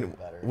 I mean,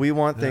 we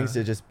want things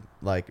Yeah. to just,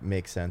 like,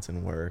 make sense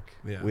and work.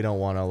 Yeah. We don't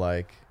want to,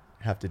 like,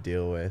 have to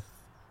deal with,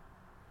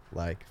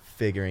 like,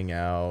 figuring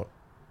out,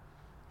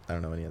 I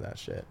don't know, any of that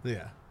shit.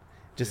 Yeah.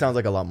 Just sounds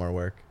like a lot more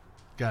work.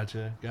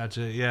 Gotcha.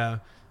 Yeah.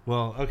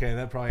 Well, okay,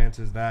 that probably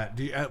answers that.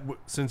 Do you,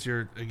 since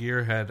you're a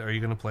gearhead, are you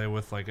gonna play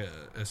with like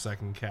a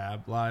second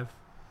cab live?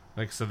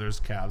 Like, so there's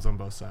cabs on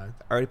both sides.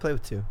 I already played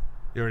with 2.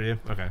 You already do?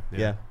 Okay.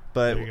 Yeah.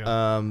 There you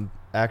But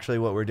actually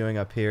what we're doing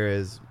up here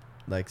is,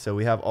 like, so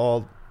we have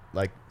all,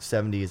 like,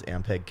 70s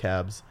Ampeg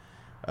cabs.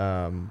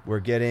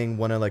 We're getting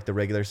one of, like, the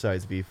regular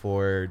size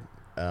V4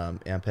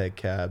 Ampeg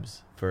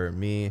cabs for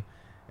me,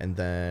 and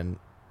then,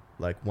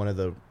 like, one of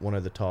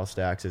the tall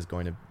stacks is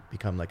going to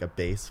become like a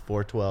bass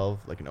 412,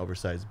 like an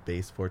oversized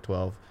bass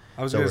 412.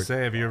 I was So gonna we're-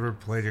 say, have you ever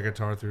played your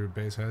guitar through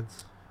bass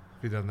heads?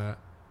 Have you done that?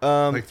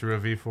 Like through a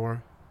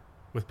V4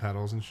 with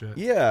pedals and shit?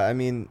 Yeah, I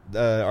mean,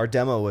 our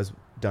demo was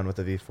done with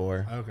a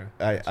V4.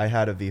 Okay. I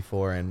had a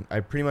V4, and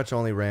I pretty much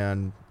only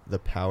ran the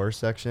power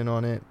section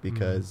on it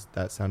because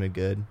that sounded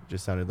good.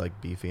 Just sounded like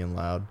beefy and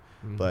loud.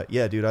 Mhm. But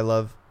yeah, dude, I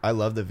love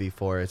the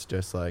V4. It's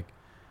just like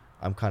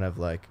I'm kind of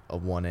like a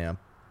 1 amp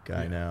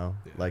guy now.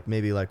 Yeah. Like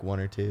maybe like 1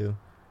 or 2.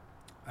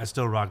 I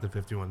still rock the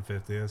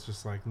 5150. It's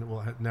just like,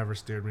 well, it never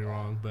steered me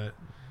wrong. But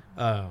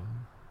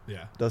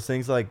yeah, Those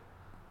things, like,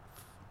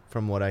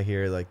 from what I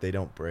hear, like, they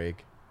don't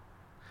break.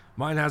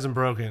 mine hasn't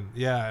broken.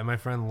 Yeah, and my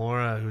friend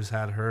Laura, who's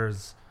had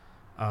hers,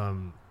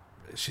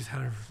 she's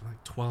had her for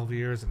like 12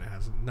 years and it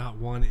has not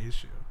one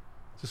issue.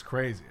 It's just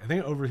crazy. I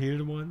think it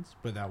overheated once,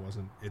 but that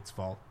wasn't its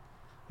fault.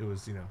 It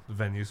was, the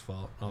venue's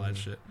fault, all that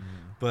shit.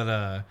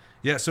 But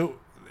yeah, so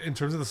in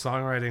terms of the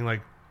songwriting,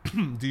 like,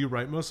 do you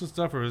write most of the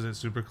stuff, or is it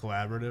super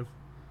collaborative?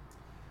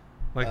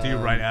 Like, do you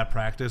write at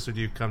practice, or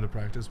do you come to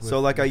practice with? So,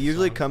 like, I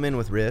usually songs? come in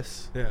with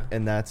riffs. Yeah.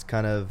 And that's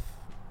kind of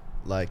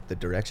like the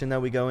direction that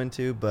we go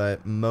into,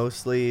 but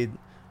mostly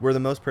we're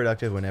the most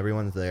productive when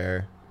everyone's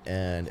there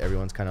and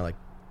everyone's kind of like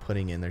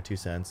putting in their 2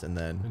 cents, and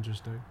then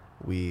Interesting.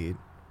 we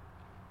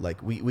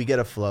get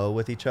a flow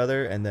with each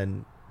other, and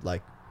then,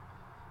 like,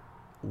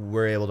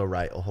 we're able to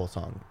write a whole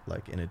song,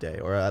 like, in a day,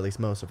 or at least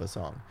most of a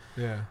song.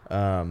 Yeah.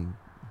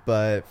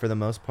 But for the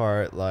most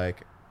part,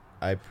 like,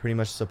 I pretty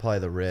much supply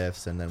the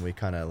riffs, and then we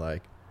kind of,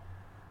 like,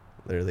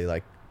 literally,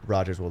 like,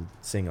 Rogers will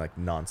sing, like,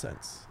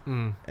 nonsense,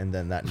 and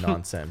then that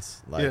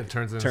nonsense, like, Yeah,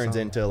 turns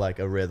into like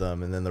a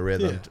rhythm, and then the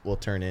rhythm Yeah. will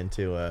turn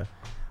into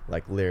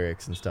like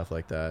lyrics and stuff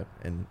like that.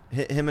 And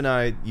him and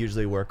I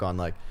usually work on,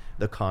 like,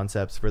 the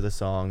concepts for the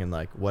song, and,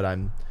 like, what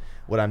I'm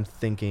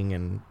thinking,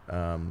 and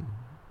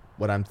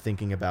what I'm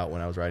thinking about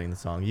when I was writing the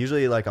song.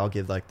 Usually, like, I'll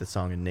give, like, the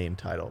song a name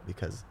title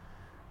because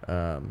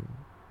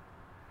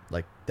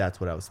like, that's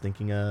what I was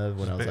thinking of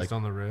when Just I was based like,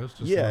 on the riffs,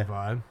 just Yeah. the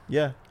vibe.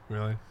 yeah.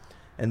 Really?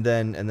 And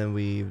then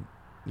we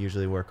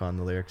usually work on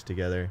the lyrics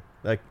together.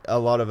 Like, a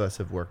lot of us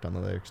have worked on the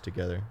lyrics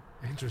together.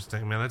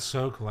 Interesting, man. That's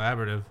so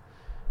collaborative.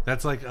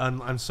 That's like,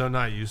 I'm so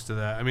not used to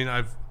that. I mean,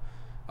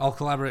 I'll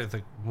collaborate with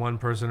like one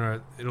person,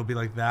 or it'll be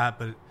like that,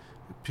 but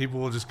people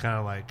will just kind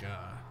of like,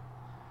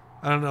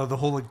 I don't know. The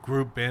whole like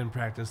group band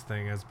practice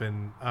thing has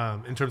been,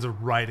 in terms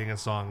of writing a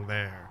song,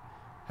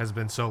 has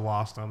been so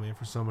lost on me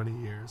for so many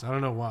years. I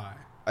don't know why.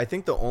 I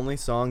think the only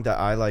song that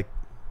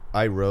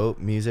I wrote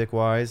music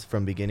wise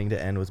from beginning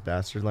to end was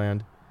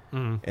Bastardland.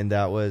 And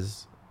that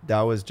was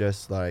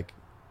just like,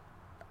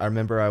 I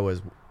remember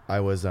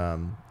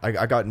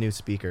I got new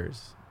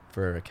speakers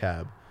for a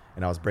cab,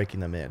 and I was breaking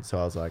them in. So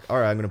I was like, all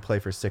right, I'm going to play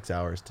for 6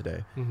 hours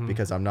today,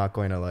 because I'm not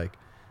going to, like,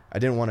 I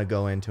didn't want to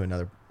go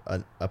into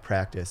a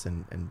practice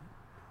and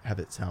have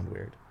it sound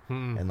weird.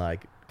 And,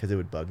 like, cause it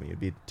would bug me. It'd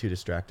be too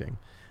distracting.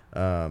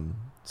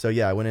 So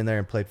yeah, I went in there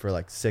and played for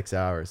like 6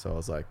 hours. So I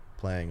was like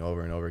playing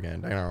over and over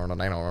again, Yeah.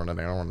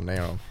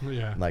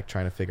 like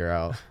trying to figure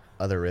out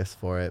other riffs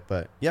for it.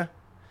 But yeah,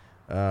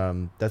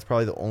 that's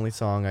probably the only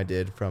song I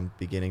did from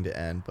beginning to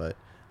end. But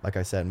like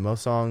I said,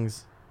 most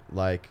songs,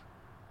 like,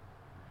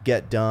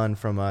 get done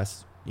from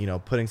us,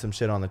 putting some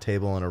shit on the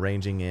table and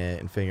arranging it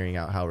and figuring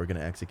out how we're going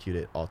to execute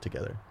it all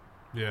together.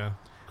 Yeah.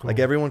 Cool. Like,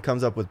 everyone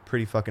comes up with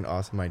pretty fucking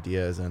awesome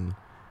ideas, and,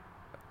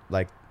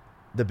 like,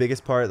 the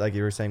biggest part, like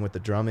you were saying with the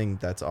drumming,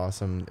 that's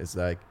awesome, is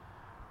like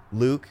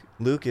Luke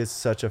is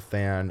such a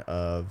fan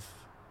of,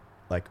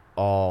 like,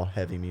 all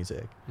heavy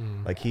music.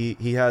 Like,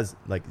 he has,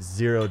 like,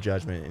 zero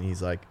judgment, and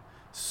he's, like,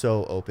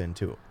 so open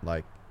to,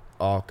 like,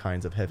 all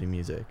kinds of heavy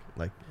music.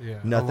 Like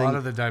nothing. A lot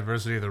of the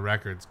diversity of the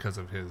records because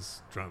of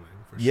his drumming.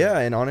 For sure. Yeah,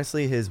 and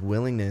honestly, his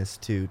willingness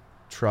to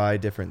try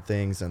different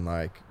things, and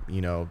like,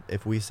 you know,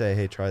 if we say,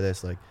 hey, try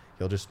this, like,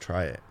 he'll just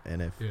try it.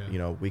 And if you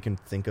know, we can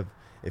think of,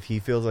 if he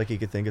feels like he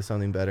could think of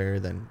something better,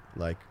 then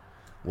like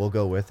we'll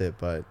go with it.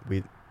 But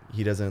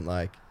he doesn't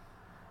like,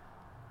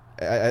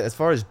 as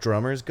far as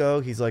drummers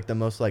go, he's like the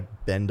most like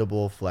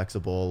bendable,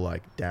 flexible,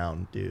 like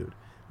down dude.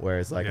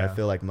 Whereas like I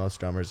feel like most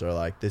drummers are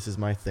like, this is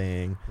my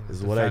thing, this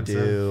is what I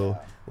do.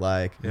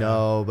 Like,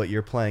 no, but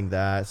you're playing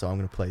that, so I'm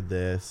gonna play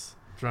this.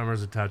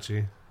 Drummers are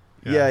touchy.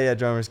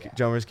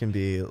 Drummers can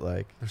be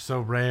like, they're so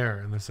rare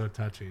and they're so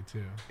touchy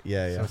too.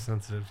 So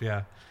sensitive.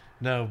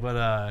 No,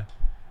 but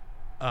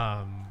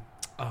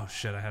oh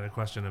shit, I had a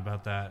question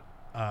about that.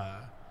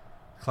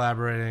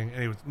 Collaborating.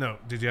 Anyway, no,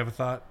 did you have a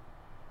thought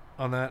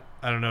on that?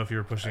 I don't know if you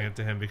were pushing it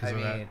to him because of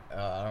that.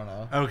 I don't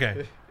know.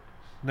 Okay.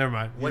 Never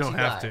mind. You don't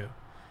have to.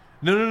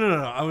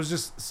 No. I was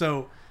just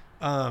so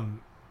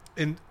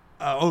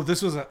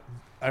this was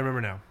I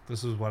remember now.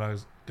 This is what I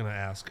was going to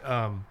ask.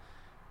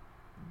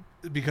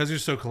 Because you're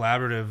so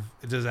collaborative,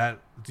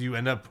 do you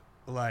end up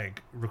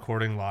like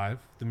recording live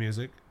the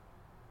music?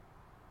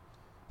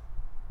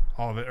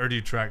 All of it, or do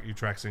you track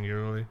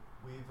singularly?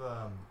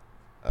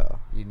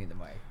 You need the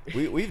mic.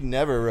 We've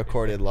never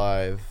recorded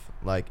live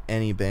like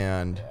any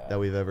band that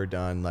we've ever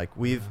done. Like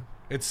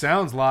it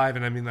sounds live,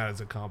 and I mean that as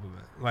a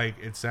compliment. Like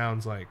it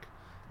sounds like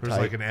there's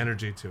tight. Like an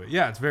energy to it.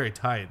 Yeah, it's very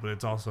tight, but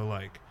it's also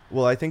like.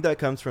 Well, I think that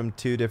comes from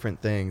two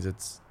different things.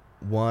 It's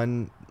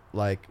one,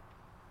 like,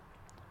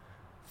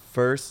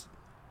 first.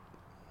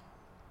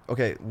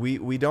 Okay,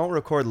 we don't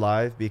record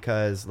live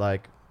because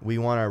like we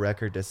want our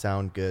record to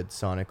sound good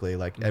sonically,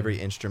 like every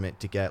instrument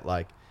to get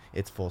like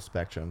its full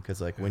spectrum. Because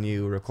like when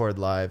you record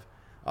live,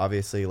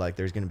 obviously like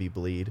there's gonna be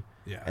bleed.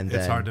 Yeah, and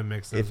it's hard to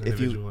mix those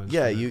individual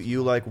instruments.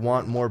 You like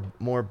want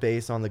more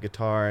bass on the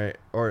guitar,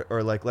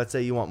 or like let's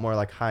say you want more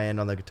like high end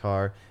on the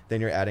guitar,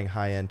 then you're adding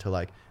high end to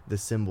like the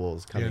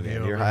cymbals coming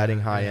in. You're adding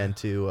high end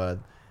to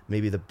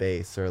maybe the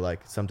bass or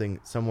like something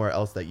somewhere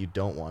else that you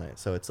don't want it.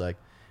 So it's like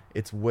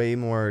it's way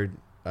more.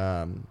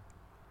 I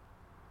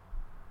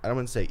don't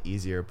want to say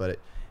easier, but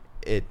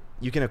it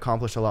you can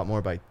accomplish a lot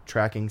more by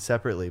tracking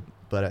separately.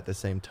 But at the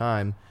same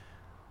time,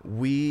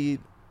 we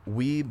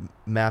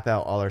map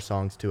out all our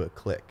songs to a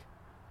click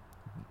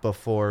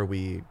before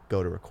we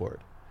go to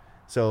record.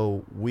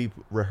 So we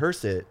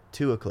rehearse it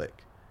to a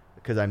click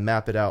because I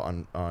map it out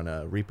on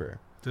a Reaper.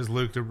 Does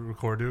Luke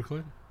record to a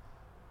click?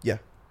 Yeah.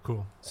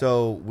 Cool.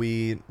 So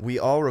we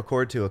all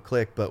record to a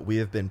click, but we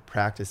have been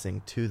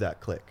practicing to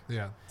that click.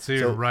 Yeah. So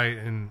you're right,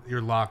 and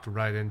you're locked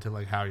right into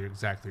like how you're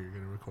going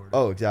to record it.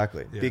 Oh,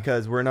 exactly. Yeah.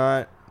 Because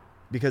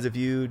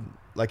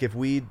if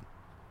we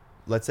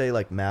let's say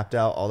like mapped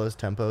out all those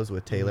tempos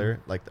with Taylor,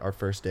 like our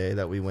first day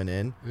that we went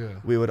in,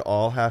 we would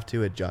all have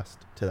to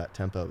adjust to that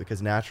tempo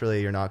because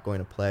naturally you're not going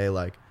to play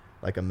like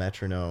a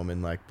metronome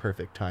and like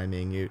perfect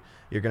timing. You're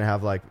going to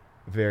have like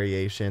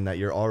variation that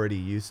you're already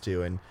used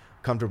to and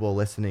comfortable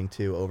listening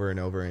to over and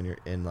over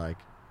in like,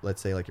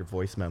 let's say like your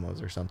voice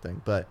memos or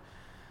something. But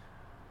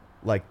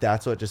like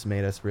that's what just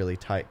made us really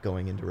tight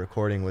going into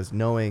recording, was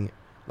knowing,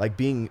 like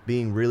being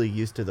really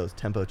used to those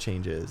tempo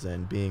changes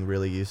and being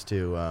really used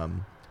to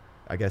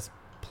I guess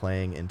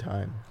playing in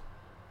time.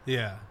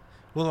 Yeah.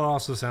 Well, it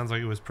also sounds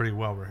like it was pretty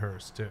well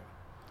rehearsed too.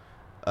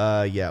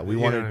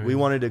 We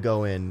wanted to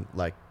go in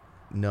like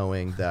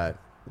knowing that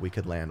we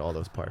could land all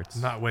those parts.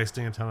 Not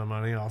wasting a ton of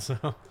money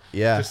also.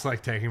 Yeah. Just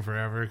like taking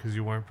forever because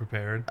you weren't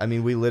prepared. I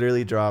mean, we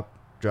literally dropped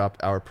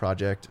our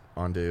project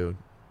onto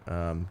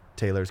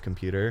Taylor's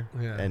computer,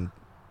 and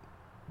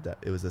that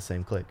it was the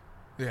same click.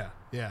 Yeah.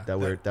 That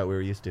we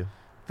were used to.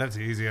 That's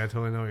easy. I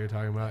totally know what you're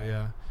talking about.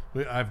 Yeah.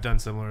 I've done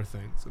similar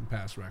things in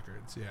past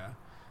records. Yeah.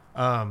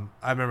 I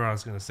remember I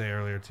was going to say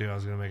earlier too, I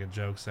was going to make a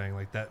joke saying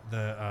like that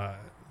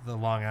the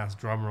long ass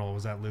drum roll,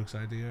 was that Luke's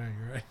idea or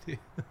your idea?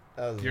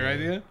 That was your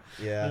idea?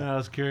 Yeah. I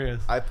was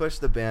curious. I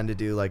pushed the band to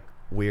do like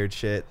weird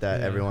shit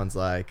that everyone's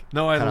like I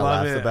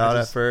love it about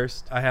at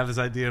first. I have this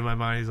idea in my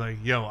mind. He's like,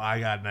 yo, I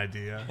got an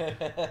idea.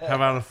 How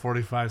about a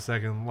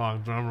 45-second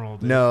long drum roll,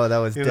 dude? No, that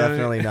was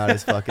definitely not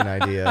his fucking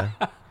idea.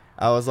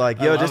 I was like,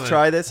 yo, just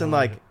try this, and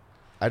like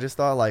I just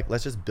thought like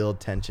let's just build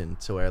tension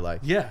to where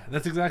like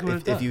that's exactly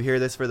what it does. If you hear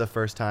this for the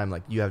first time,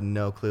 like you have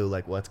no clue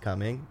like what's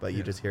coming, but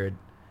you just hear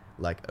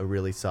like a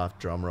really soft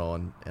drum roll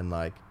and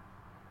like.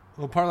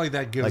 Well, part like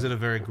that gives it a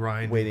very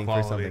grinding waiting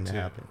quality for something too. to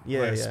happen.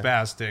 Like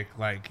spastic,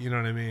 like, you know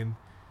what I mean?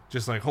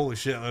 Just like, holy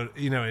shit,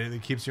 you know,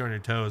 it keeps you on your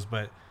toes,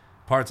 but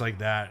parts like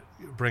that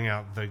bring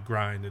out the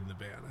grind in the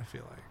band, I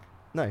feel like.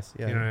 Nice,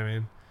 yeah. You know what I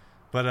mean?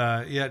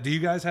 But, do you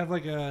guys have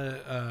like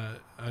a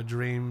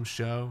dream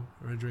show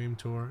or a dream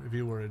tour if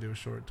you were to do a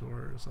short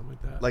tour or something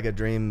like that? Like a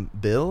dream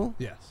bill?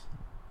 Yes.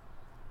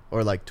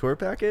 Or like tour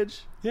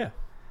package? Yeah.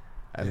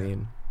 I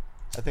mean,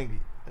 I think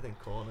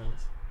Cole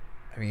knows.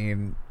 I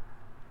mean,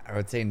 I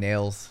would say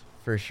Nails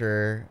for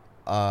sure.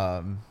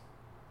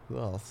 Who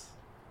else?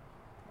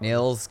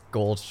 Nails,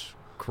 Gulch,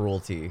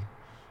 Cruelty,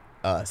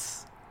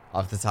 us.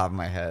 off the top of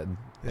my head.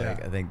 Yeah.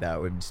 Like I think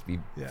that would just be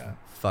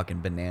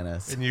fucking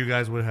bananas. And you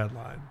guys would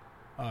headline,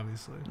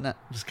 obviously. No.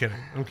 Just kidding.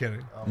 I'm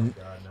kidding. Oh my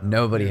god, no.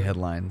 Nobody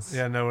headlines.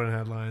 Yeah, no one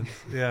headlines.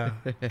 Yeah.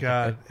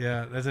 God.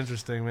 Yeah, that's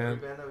interesting, man.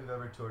 Every band that we've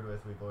ever toured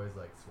with, we've always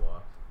like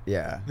swapped.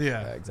 Yeah.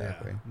 Yeah,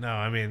 Exactly. yeah. No,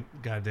 I mean,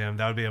 goddamn,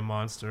 that would be a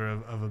monster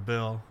of a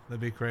bill.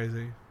 That'd be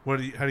crazy. How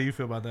do you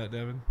feel about that,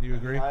 Devan? You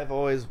agree? I've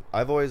always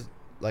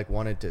like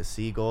wanted to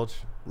see Gulch,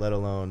 let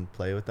alone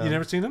play with them. You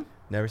never seen them?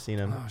 Never seen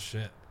them. Oh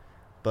shit.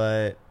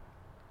 But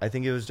I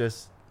think it was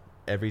just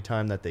every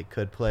time that they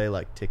could play,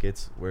 like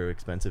tickets were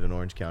expensive in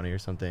Orange County or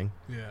something.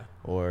 Yeah.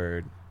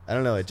 Or I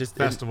don't know, it just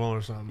Festival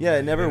or something. Yeah,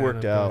 it never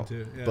worked ended up out.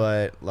 going to, yeah.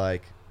 But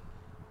like,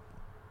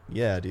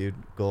 yeah, dude,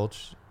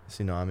 Gulch,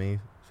 Tsunami,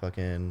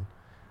 fucking,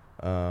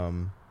 I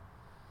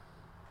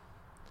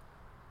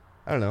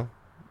don't know.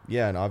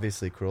 Yeah, and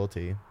obviously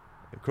Cruelty.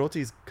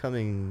 Cruelty's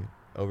coming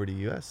over to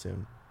US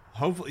soon.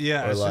 Hopefully,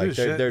 yeah. Or As soon like as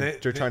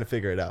they're shit, trying to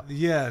figure it out.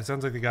 Yeah, it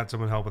sounds like they got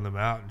someone helping them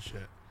out and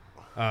shit.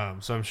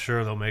 So I'm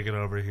sure they'll make it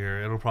over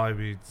here. It'll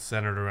probably be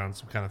centered around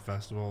some kind of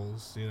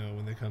festivals,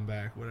 when they come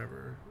back,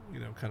 whatever,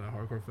 kind of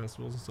hardcore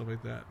festivals and stuff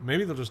like that.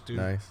 Maybe they'll just do,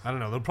 Nice. I don't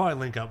know, they'll probably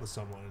link up with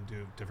someone and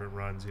do different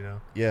runs,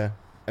 Yeah.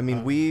 I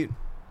mean,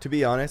 to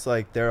be honest,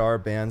 like there are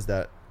bands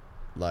that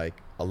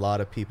like a lot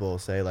of people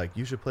say like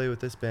you should play with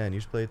this band, you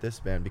should play with this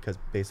band because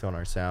based on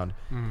our sound.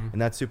 Mm-hmm.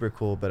 And that's super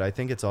cool, but I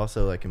think it's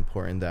also like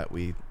important that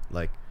we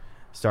like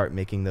start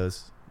making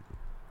those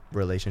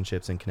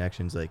relationships and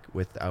connections like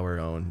with our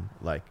own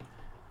like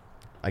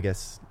I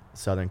guess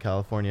Southern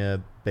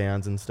California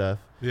bands and stuff.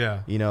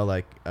 Yeah.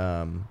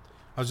 I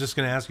was just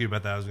going to ask you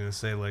about that. I was going to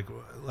say like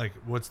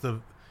what's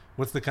the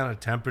kind of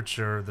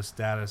temperature, the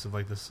status of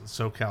like this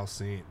SoCal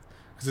scene?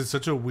 Because it's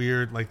such a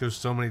weird, like there's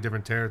so many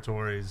different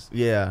territories.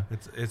 Yeah.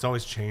 It's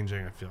always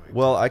changing, I feel like.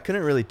 Well, I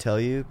couldn't really tell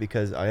you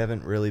because I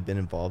haven't really been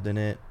involved in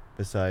it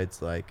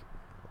besides like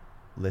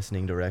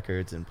listening to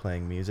records and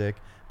playing music,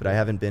 but I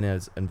haven't been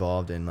as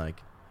involved in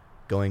like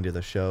going to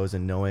the shows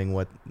and knowing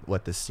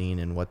what the scene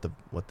and what the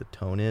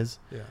tone is.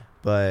 Yeah.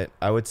 But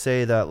I would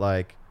say that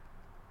like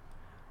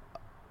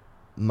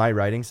my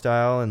writing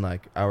style and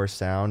like our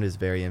sound is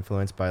very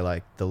influenced by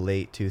like the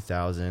late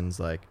 2000s,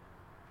 like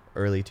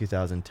early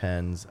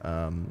 2010s,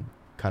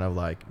 kind of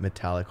like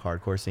metallic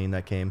hardcore scene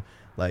that came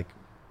like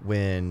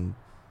when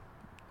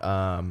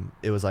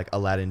it was like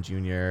Aladdin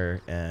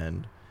Jr.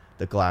 and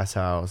the Glass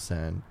House,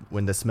 and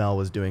when The Smell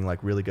was doing like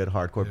really good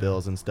hardcore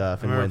bills and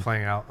stuff. I remember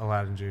playing out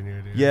Aladdin Jr.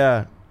 Dude.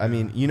 Yeah, I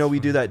mean, we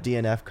do that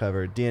DNF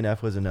cover.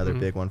 DNF was another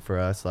big one for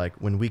us. Like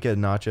when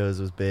Weekend Nachos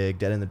was big,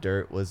 Dead in the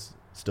Dirt was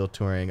still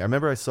touring. I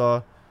remember I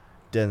saw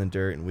Dead in the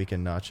Dirt and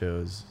Weekend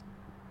Nachos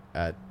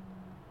at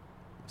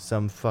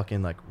some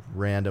fucking like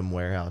random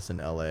warehouse in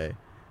LA.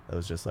 That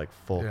was just like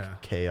folk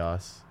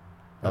chaos.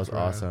 That was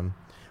awesome.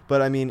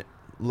 But I mean,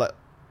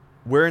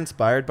 we're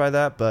inspired by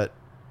that, but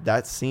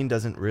that scene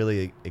doesn't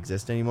really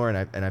exist anymore,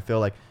 and I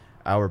feel like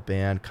our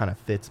band kind of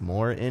fits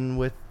more in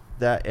with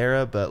that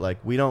era, but like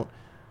we don't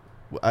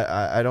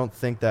I don't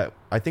think that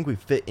I think we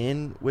fit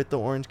in with the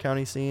Orange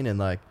County scene and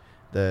like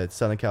the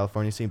Southern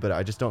California scene, but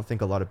I just don't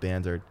think a lot of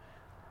bands are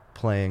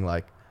playing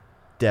like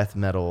death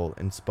metal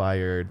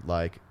inspired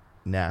like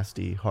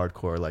nasty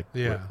hardcore like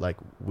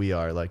we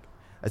are. Like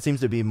it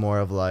seems to be more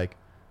of like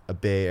a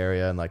Bay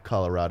Area and like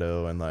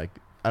Colorado and like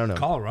I don't know.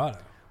 Colorado.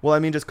 Well, I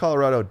mean, just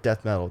Colorado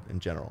death metal in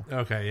general.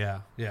 Okay,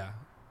 yeah.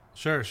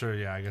 Sure,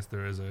 yeah, I guess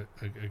there is a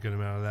good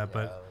amount of that,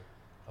 but...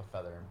 Like A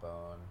Feather and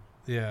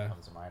Bone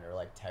comes to mind, or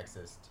like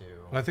Texas,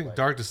 too. Well, I think like,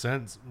 Dark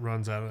Descent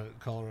runs out of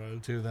Colorado,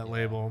 too, that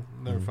label.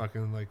 They're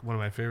fucking, like, one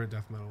of my favorite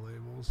death metal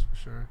labels, for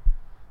sure.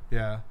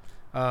 Yeah.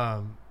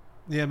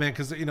 Yeah, man,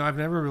 because, I've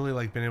never really,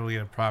 like, been able to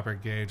get a proper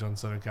gauge on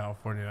Southern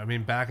California. I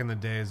mean, back in the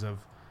days of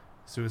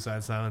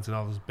Suicide Silence and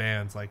all those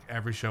bands, like,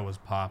 every show was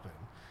popping.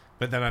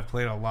 But then I've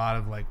played a lot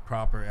of like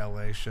proper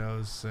LA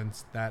shows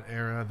since that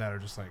era that are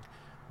just like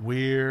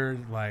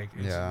weird. Like,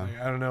 it's like,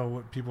 I don't know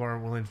what people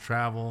aren't willing to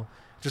travel.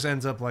 It just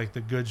ends up like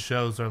the good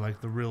shows are like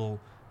the real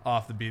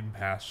off the beaten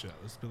path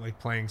shows. But like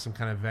playing some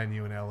kind of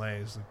venue in LA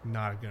is like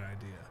not a good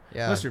idea.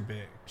 Yeah. Unless you're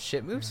big.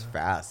 Shit moves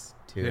fast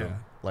too. Yeah.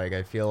 Like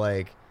I feel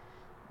like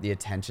the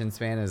attention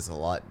span is a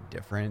lot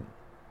different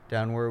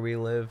down where we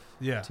live.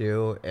 Yeah.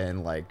 Too.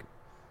 And like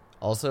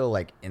also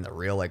like in the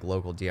real like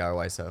local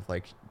DIY stuff,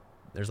 like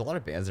there's a lot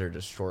of bands that are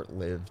just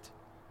short-lived,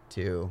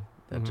 too.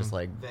 That just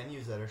like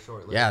venues that are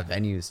short-lived. Yeah,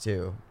 venues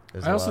too.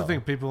 I also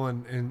think people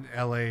in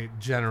LA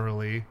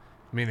generally,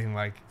 meaning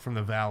like from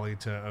the Valley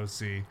to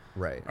OC,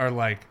 right, are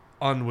like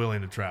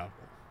unwilling to travel.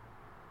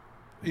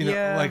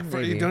 Like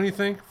don't you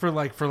think for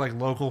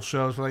local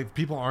shows, for like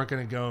people aren't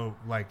going to go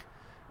like.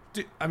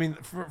 I mean,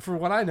 for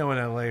what I know in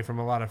LA from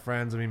a lot of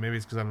friends, I mean maybe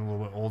it's because I'm a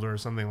little bit older or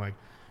something. Like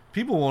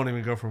people won't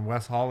even go from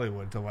West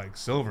Hollywood to like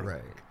Silver Lake.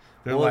 Right.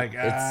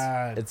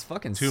 They're it's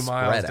fucking 2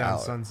 miles down out.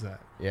 Sunset.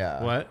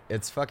 Yeah. What?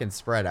 It's fucking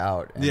spread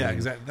out. And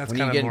exactly. That's when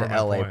kind you of get into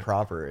more LA point.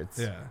 proper,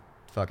 it's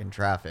fucking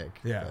traffic.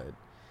 Yeah. But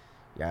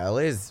yeah,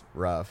 LA's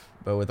rough.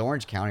 But with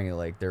Orange County,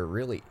 like there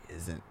really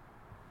isn't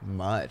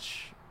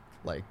much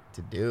like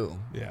to do.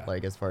 Yeah.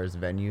 Like as far as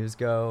venues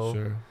go.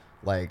 Sure.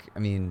 Like, I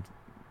mean,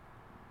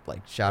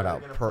 like shout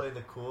out. Play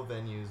the cool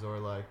venues or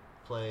like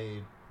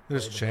play.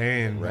 There's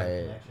Chain,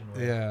 right?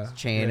 Yeah,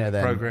 Chain yeah. and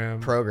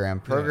then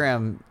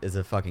Program is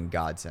a fucking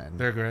godsend.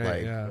 They're great.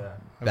 Like, yeah,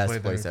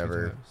 best place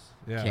ever.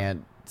 Yeah,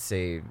 can't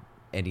say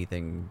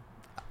anything.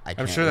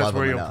 I'm sure that's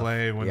where you'll enough.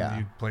 play when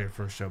you play your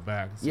first show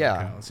back.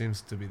 Yeah, it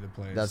seems to be the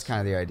place. That's kind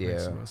of the idea.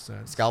 Makes the most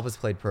sense. SCALP has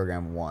played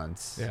Program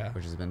once,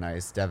 which has been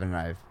nice. Devan and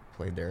I have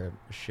played there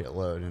a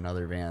shitload in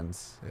other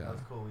bands. Yeah, that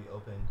was cool. We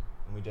opened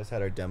and we just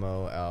had our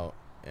demo out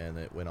and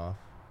it went off.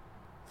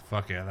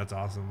 Fuck yeah, that's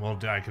awesome. Well,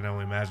 I can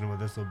only imagine what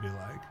this will be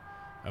like.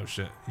 Oh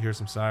shit, you hear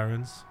some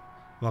sirens?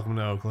 Welcome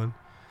to Oakland.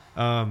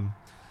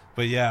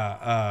 But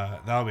yeah,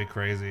 that'll be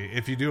crazy.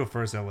 If you do a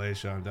first LA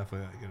show, I'm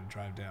definitely gonna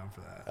drive down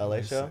for that.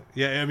 LA show?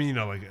 Yeah, I mean,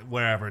 like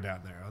wherever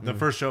down there. The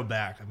first show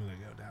back, I'm gonna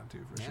go down to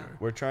for sure.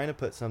 We're trying to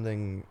put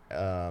something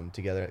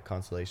together at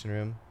Constellation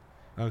Room.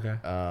 Okay.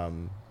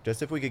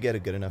 Just if we could get a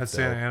good enough. That's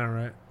bill. Santa Ana,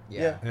 right?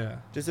 Yeah.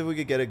 Just if we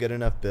could get a good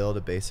enough bill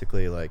to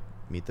basically like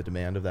meet the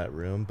demand of that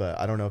room, but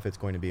I don't know if it's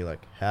going to be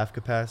like half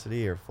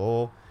capacity or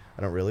full.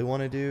 I don't really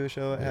want to do a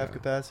show at half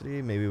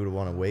capacity. Maybe we would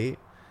want to wait,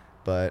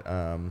 but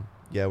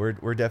yeah,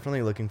 we're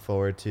definitely looking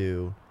forward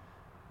to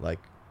like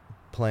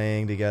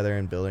playing together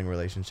and building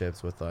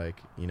relationships with like,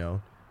 you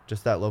know,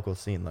 just that local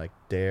scene like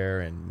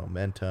Dare and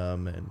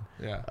Momentum and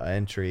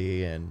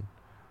Entry and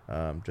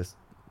just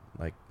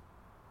like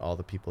all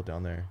the people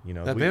down there. You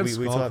know, that band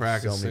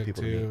SCALP so is many sick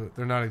people too.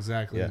 They're not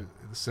exactly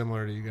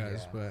similar to you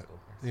guys, but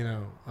you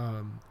know,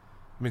 I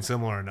mean,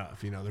 similar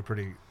enough. You know, they're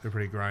pretty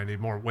grindy,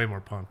 way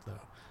more punk though.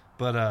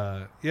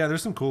 But yeah,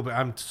 there's some cool. But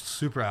I'm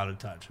super out of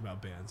touch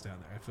about bands down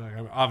there. I feel like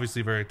I'm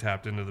obviously very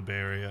tapped into the Bay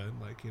Area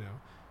and like, you know,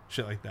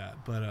 shit like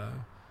that. But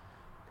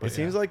it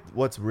seems like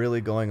what's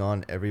really going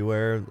on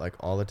everywhere, like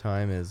all the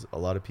time, is a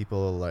lot of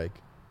people like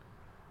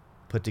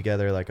put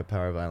together like a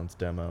Power Violence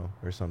demo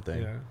or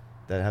something. Yeah,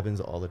 that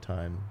happens all the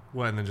time.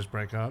 What, and then just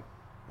break up?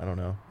 I don't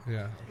know.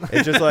 Yeah,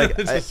 it's just like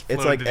just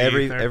it's like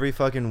every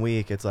fucking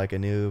week it's like a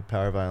new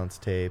Power Violence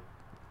tape,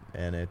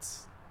 and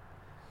it's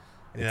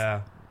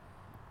yeah.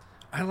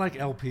 I like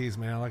LPs,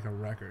 man. I like a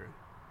record.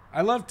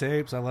 I love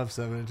tapes. I love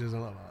 7 inches. I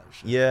love all that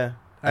shit. Yeah.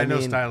 I know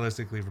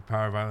stylistically for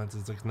Power Violence,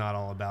 it's like not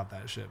all about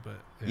that shit,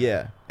 but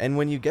yeah. And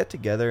when you get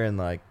together and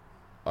like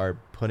are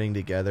putting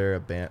together a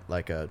band,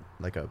 like a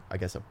I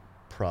guess a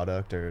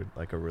product or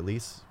like a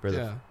release for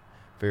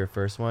for your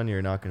first one,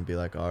 you're not going to be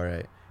like, all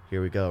right,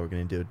 here we go, we're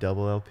going to do a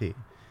double LP.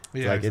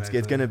 Yeah, like exactly.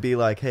 it's going to be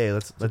like, hey,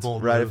 let's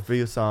write a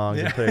few songs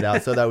and put it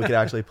out so that we could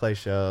actually play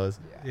shows.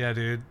 Yeah,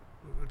 dude.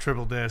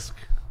 Triple disc.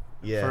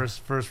 Yeah.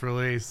 First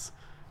release,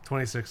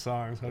 26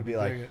 songs. I'd be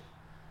like,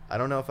 I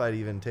don't know if I'd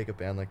even take a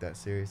band like that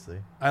seriously.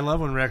 I love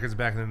when records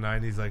back in the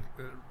 90s like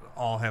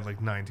all had like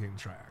 19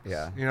 tracks.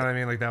 Yeah. You know what I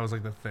mean? Like that was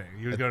like the thing.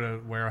 You would go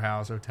to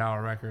Warehouse or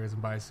Tower Records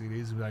and buy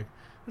CDs and be like,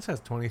 this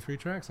has 23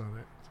 tracks on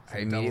it. I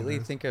immediately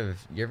think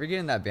of, you ever get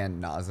in that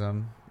band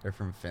Nasum? They're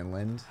from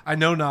Finland. I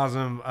know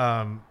Nasum,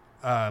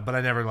 but I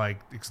never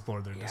like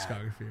explored their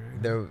discography or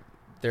anything.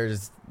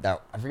 There's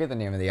that, I forget the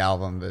name of the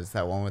album, but it's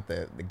that one with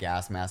the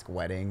gas mask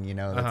wedding, you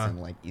know, that's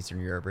in like Eastern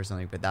Europe or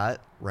something. But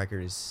that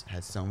record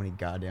has so many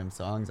goddamn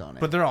songs on it.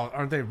 But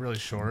aren't they really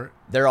short?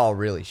 They're all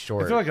really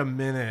short. I feel like a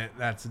minute,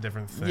 that's a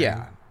different thing.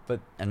 Yeah,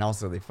 and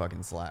also they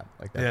fucking slap.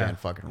 Like that band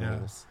fucking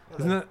rules.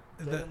 Isn't that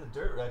the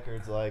Dirt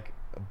record's like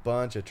a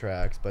bunch of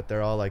tracks, but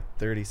they're all like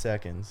 30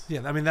 seconds.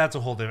 Yeah, I mean that's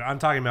a whole different. I'm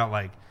talking about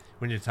like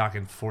when you're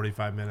talking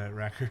 45-minute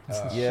records.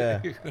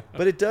 Yeah,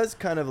 but it does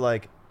kind of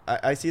like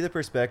I see the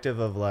perspective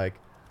of like,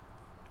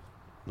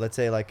 let's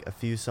say like a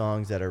few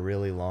songs that are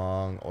really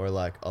long or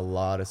like a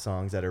lot of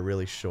songs that are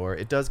really short.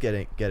 It does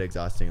get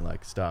exhausting,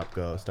 like stop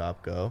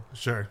go.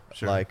 Sure.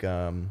 Like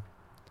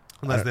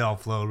unless they all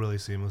flow really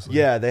seamlessly.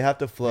 Yeah, they have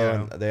to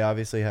flow, and they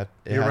obviously have.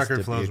 Your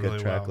record flows be a good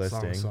really track well.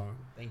 listing. Song.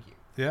 Thank you.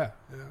 Yeah.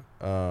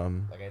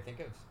 Like I think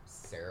of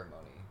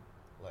Ceremony,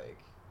 like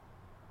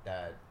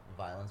that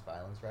Violence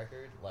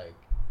record, like.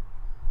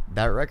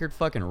 That record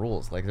fucking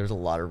rules. Like, there's a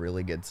lot of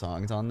really good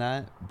songs on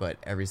that, but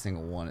every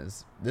single one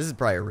is... This is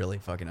probably a really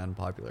fucking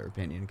unpopular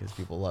opinion because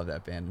people love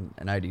that band,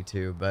 and I do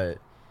too, but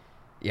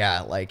yeah,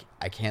 like,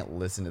 I can't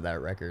listen to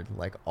that record,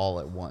 like, all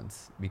at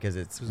once because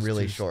it's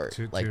really short,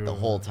 the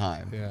whole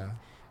time. Yeah.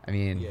 I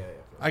mean...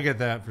 I get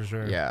that for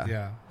sure.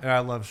 Yeah. And I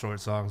love short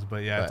songs,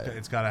 but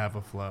it's got to have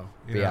a flow.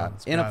 In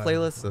a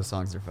playlist, those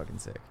songs are fucking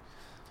sick.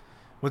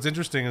 What's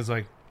interesting is,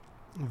 like,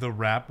 the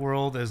rap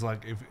world is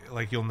like, if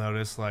like you'll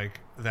notice like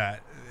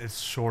that it's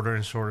shorter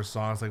and shorter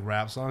songs. Like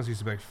rap songs used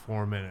to be like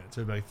 4 minutes.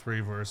 It'd be like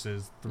 3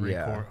 verses, 3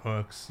 chord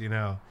hooks, you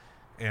know,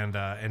 and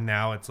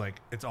now it's like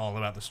it's all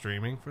about the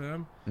streaming for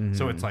them.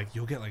 So it's like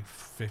you'll get like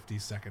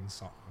 50-second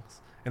songs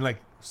and like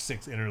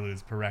 6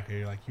 interludes per record.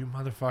 You're like, you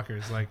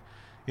motherfuckers, like,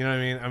 you know what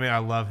I mean? I mean, I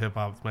love hip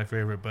hop; it's my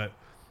favorite. But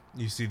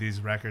you see these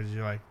records,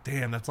 you're like,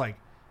 damn, that's like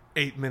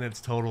 8 minutes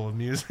total of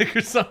music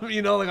or something,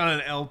 you know, like on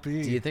an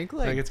LP. Do you think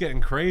like it's getting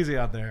crazy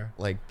out there?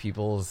 Like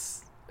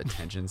people's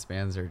attention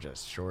spans are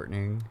just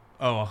shortening?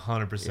 Oh,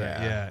 100%.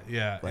 Yeah.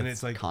 That's and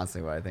it's like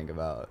constantly what I think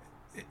about.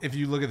 if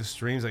you look at the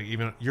streams, like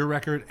even your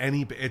record,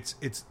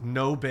 it's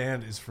no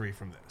band is free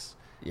from this.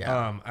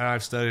 Yeah. And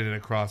I've studied it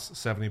across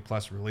 70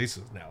 plus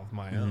releases now with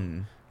my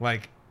own.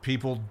 Like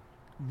people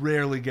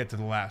rarely get to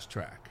the last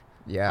track.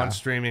 Yeah. On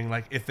streaming,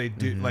 like if they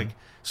do, like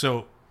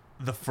so,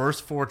 the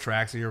first 4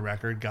 tracks of your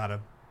record gotta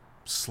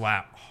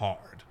slap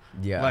hard.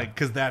 Yeah. Like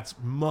because that's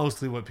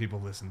mostly what people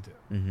listen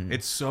to.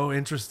 It's so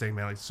interesting,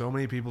 man. Like so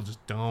many people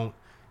just don't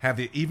have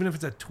even if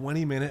it's a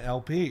 20-minute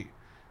LP,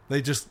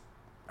 they just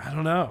I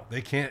don't know.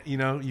 They can't.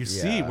 You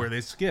see where they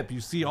skip.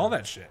 You see all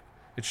that shit.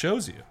 It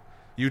shows you.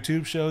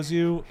 YouTube shows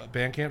you.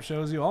 Bandcamp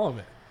shows you all of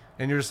it,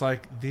 and you're just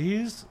like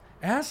these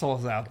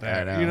assholes out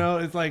there. I know.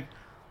 It's like.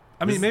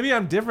 I mean, maybe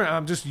I'm different.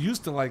 I'm just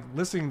used to like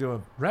listening to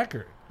a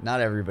record.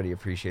 Not everybody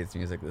appreciates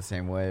music the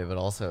same way, but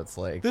also it's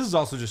like This is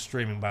also just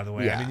streaming, by the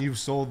way. Yeah. I mean, you've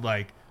sold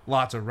like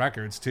lots of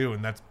records too,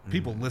 and that's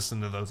people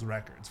listen to those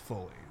records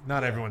fully.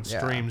 Not everyone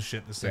streams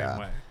shit the same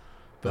way.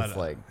 But it's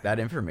like that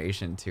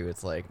information too.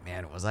 It's like,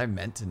 man, was I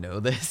meant to know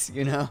this?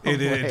 It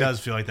Like, does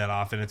feel like that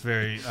often. It's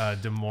very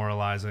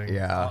demoralizing.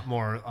 Yeah.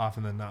 More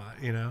often than not.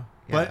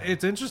 But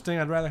it's interesting.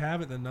 I'd rather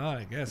have it than not.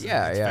 I guess.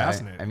 It's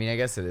fascinating. I mean, I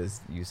guess it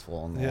is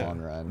useful in the long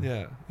run.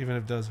 Yeah, even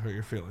if it does hurt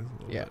your feelings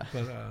a little bit.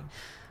 But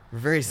we're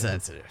very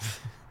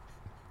sensitive.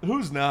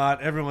 who's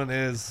not? Everyone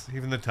is.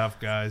 Even the tough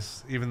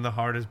guys. Even the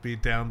hardest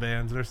beat down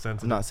bands. They're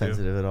sensitive. I'm not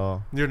sensitive at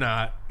all. You're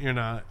not.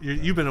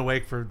 You've been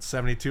awake for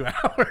 72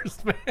 hours,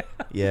 man.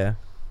 Yeah.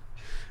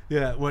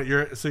 Yeah. What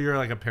you're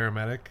like a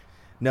paramedic?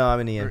 No, I'm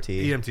an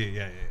EMT.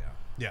 EMT.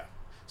 Yeah.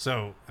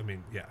 So I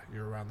mean,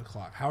 you're around the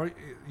clock. How are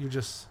you?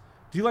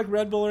 Do you like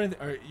Red Bull or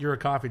anything? Or you're a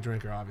coffee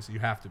drinker, obviously. You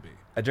have to be.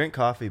 I drink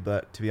coffee,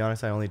 but to be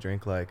honest, I only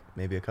drink like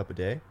maybe a cup a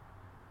day.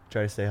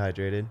 Try to stay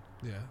hydrated.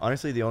 Yeah.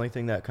 Honestly, the only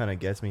thing that kind of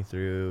gets me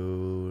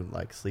through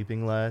like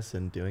sleeping less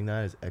and doing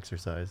that is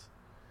exercise.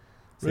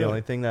 It's the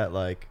only thing that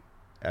like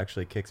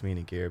actually kicks me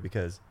into gear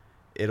because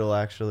it'll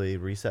actually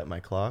reset my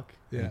clock.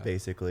 Yeah. And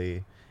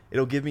basically,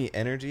 it'll give me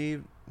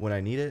energy when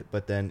I need it,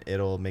 but then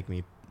it'll make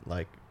me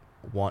like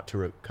want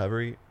to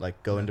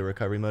go into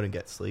recovery mode and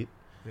get sleep.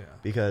 Yeah.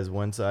 Because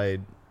So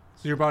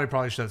your body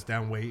probably shuts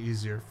down way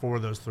easier for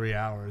those 3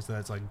 hours.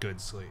 That's like good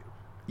sleep.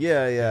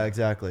 Yeah,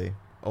 exactly.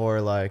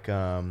 Or like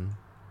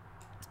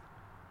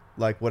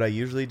what I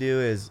usually do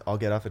is I'll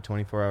get off a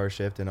 24-hour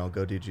shift and I'll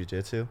go do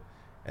jiu-jitsu.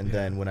 And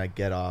then when I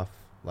get off,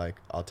 like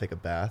I'll take a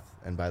bath.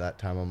 And by that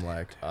time, I'm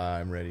like,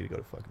 I'm ready to go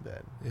to fucking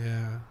bed.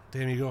 Yeah.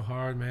 Damn, you go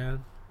hard,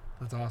 man.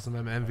 That's awesome.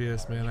 I'm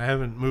envious, man. I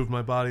haven't moved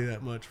my body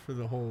that much for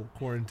the whole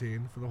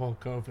quarantine, for the whole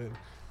COVID.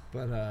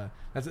 But,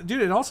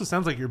 dude, it also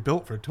sounds like you're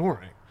built for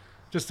touring.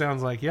 Just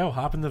sounds like, yo,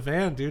 hop in the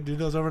van, dude. Do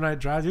those overnight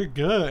drives. You're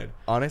good.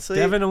 Honestly,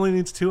 Devan only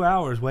needs 2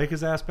 hours. Wake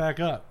his ass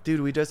back up.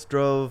 Dude, we just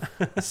drove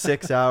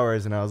 6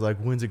 hours, and I was like,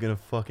 when's it going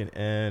to fucking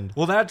end?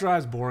 Well, that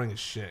drive's boring as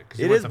shit.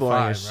 It is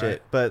boring as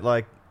shit. But,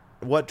 like,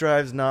 what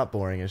drive's not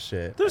boring as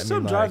shit? There's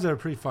some drives that are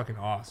pretty fucking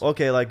awesome.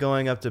 Okay, like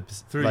going up to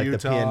through like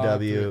Utah,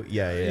 the PNW.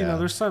 Yeah.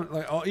 There's some,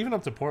 like, even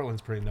up to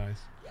Portland's pretty nice.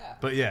 Yeah.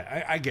 But,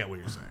 I get what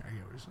you're saying.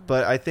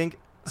 But I think,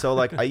 so,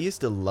 like, I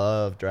used to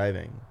love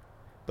driving.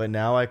 But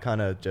now I kind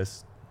of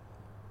just...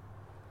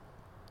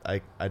 I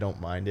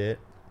don't mind it.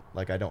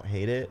 Like, I don't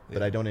hate it,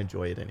 but I don't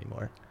enjoy it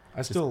anymore.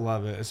 I still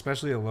love it,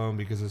 especially alone,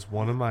 because it's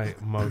one of my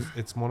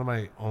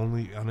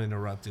only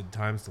uninterrupted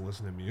times to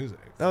listen to music.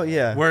 Oh,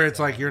 yeah. Where it's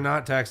like you're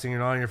not texting, you're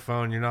not on your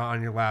phone, you're not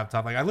on your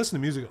laptop. Like, I listen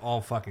to music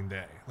all fucking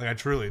day. Like, I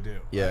truly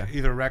do. Yeah. Like,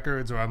 either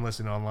records or I'm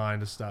listening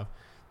online to stuff.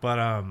 But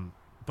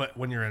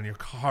when you're in your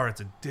car,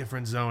 it's a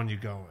different zone you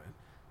go in.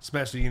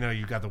 Especially,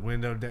 you got the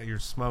window down, you're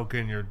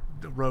smoking, your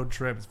road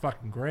trip. It's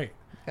fucking great.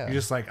 Yeah. You're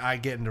just like, I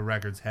get into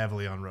records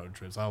heavily on road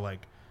trips. I'll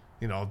like,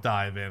 I'll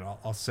dive in.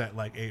 I'll set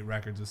like 8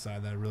 records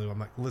aside that I really want.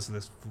 I'm like, listen to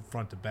this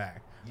front to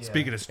back. Yeah.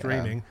 Speaking of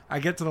streaming, I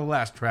get to the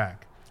last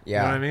track. Yeah.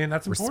 You know what I mean?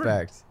 That's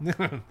important.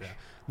 Respect.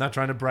 Not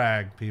trying to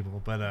brag,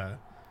 people, but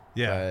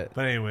yeah.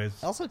 But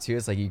anyways. Also, too,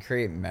 it's like you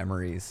create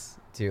memories,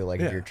 too. Like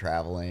if you're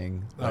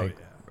traveling, like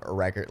a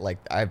record, like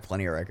I have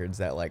plenty of records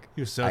that like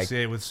you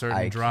associate with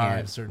certain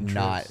drives, certain trips.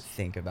 Not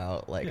think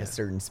about like a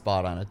certain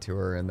spot on a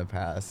tour in the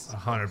past.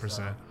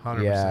 100%.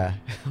 Yeah.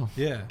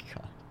 Yeah.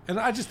 God. And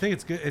I just think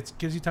it's good. It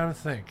gives you time to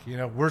think.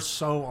 We're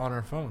so on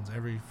our phones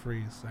every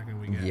free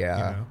second we get.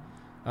 Yeah.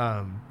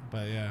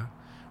 But yeah.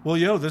 Well,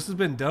 yo, this has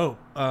been dope.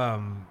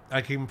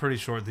 I keep them pretty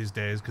short these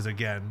days because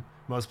again,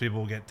 most people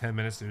will get 10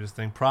 minutes to do this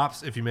thing.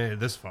 Props if you made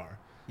it this far.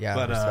 Yeah.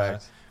 But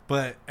respect.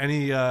 But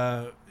any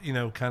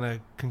kind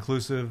of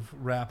conclusive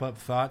wrap up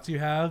thoughts you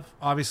have?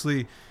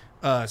 Obviously,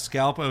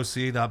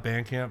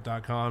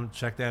 scalpoc.bandcamp.com.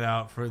 Check that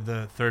out for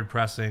the 3rd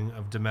pressing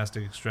of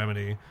Domestic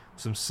Extremity.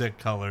 Some sick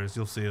colors.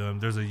 You'll see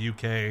them. There's a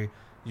UK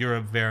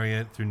Europe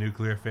variant through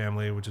Nuclear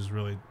Family, which is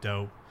really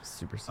dope.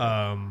 Super sick.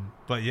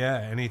 But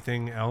yeah,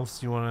 anything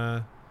else you want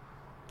to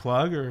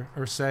plug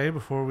or say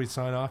before we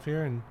sign off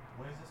here? And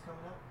when is this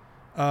coming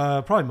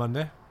up? Probably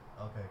Monday.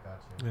 Okay,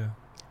 gotcha. Yeah.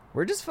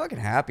 We're just fucking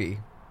happy.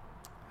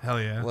 Hell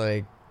yeah.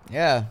 Like,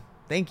 yeah.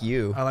 Thank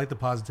you. I like the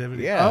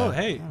positivity. Yeah. Oh,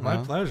 hey, my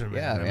pleasure,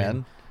 man. Yeah,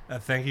 man.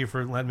 Thank you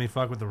for letting me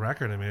fuck with the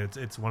record. I mean,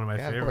 it's one of my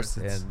favorites.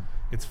 Of course.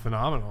 it's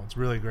phenomenal. It's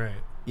really great.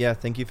 Yeah,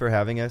 thank you for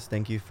having us.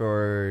 Thank you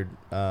for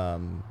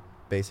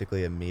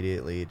basically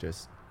immediately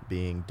just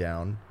being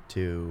down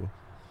to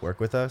work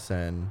with us,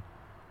 and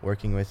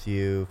working with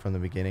you from the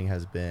beginning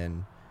has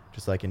been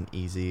just like an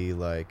easy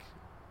like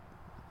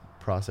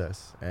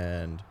process,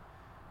 and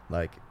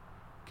like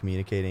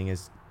communicating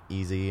is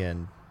easy,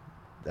 and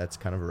that's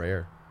kind of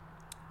rare.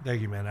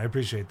 Thank you, man. I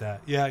appreciate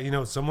that. Yeah, you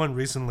know, someone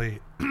recently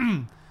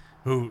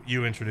who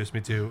you introduced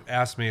me to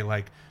asked me,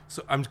 like,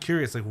 so I'm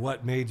curious, like,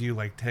 what made you,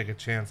 like, take a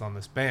chance on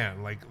this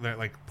band? Like,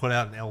 put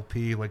out an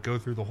LP, like, go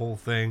through the whole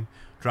thing,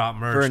 drop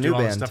merch, For a do new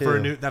all this band, stuff. too. For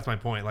a new, that's my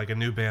point. Like, a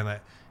new band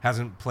that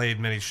hasn't played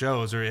many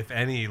shows, or if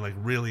any, like,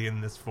 really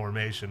in this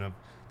formation of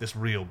this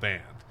real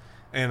band.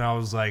 And I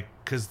was like,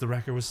 because the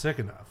record was sick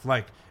enough.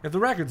 Like, if the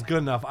record's good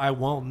enough,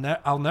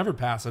 I'll never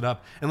pass it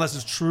up unless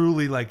it's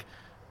truly, like,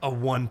 a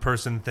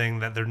one-person thing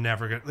that they're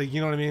never gonna, like, you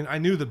know what I mean? I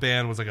knew the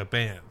band was like a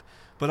band,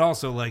 but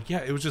also, like, yeah,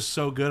 it was just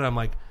so good. I'm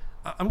like,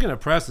 I'm gonna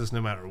press this no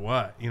matter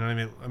what. You know what I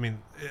mean? I mean,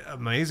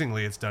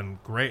 amazingly, it's done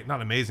great.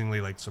 Not amazingly,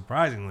 like,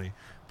 surprisingly,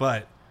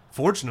 but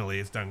fortunately,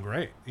 it's done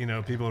great. You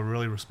know, people have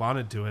really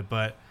responded to it,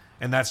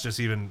 and that's just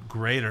even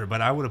greater.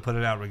 But I would have put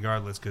it out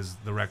regardless because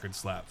the record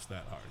slaps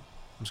that hard.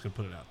 I'm just gonna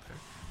put it out there.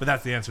 But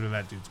that's the answer to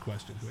that dude's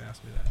question who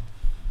asked me that.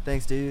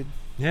 Thanks, dude.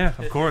 Yeah,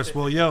 of course.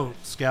 Well, yo,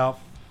 Scalp,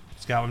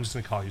 I'm just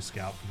going to call you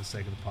Scalp for the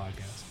sake of the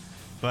podcast.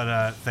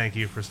 But thank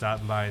you for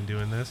stopping by and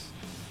doing this.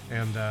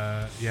 And,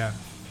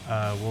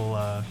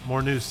 we'll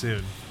more news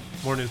soon.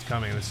 More news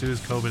coming. And as soon as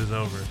COVID is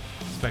over,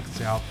 expect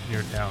Scalp in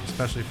your town,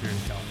 especially if you're in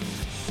California.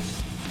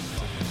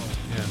 So,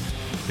 yeah.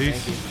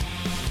 Peace. Thank you.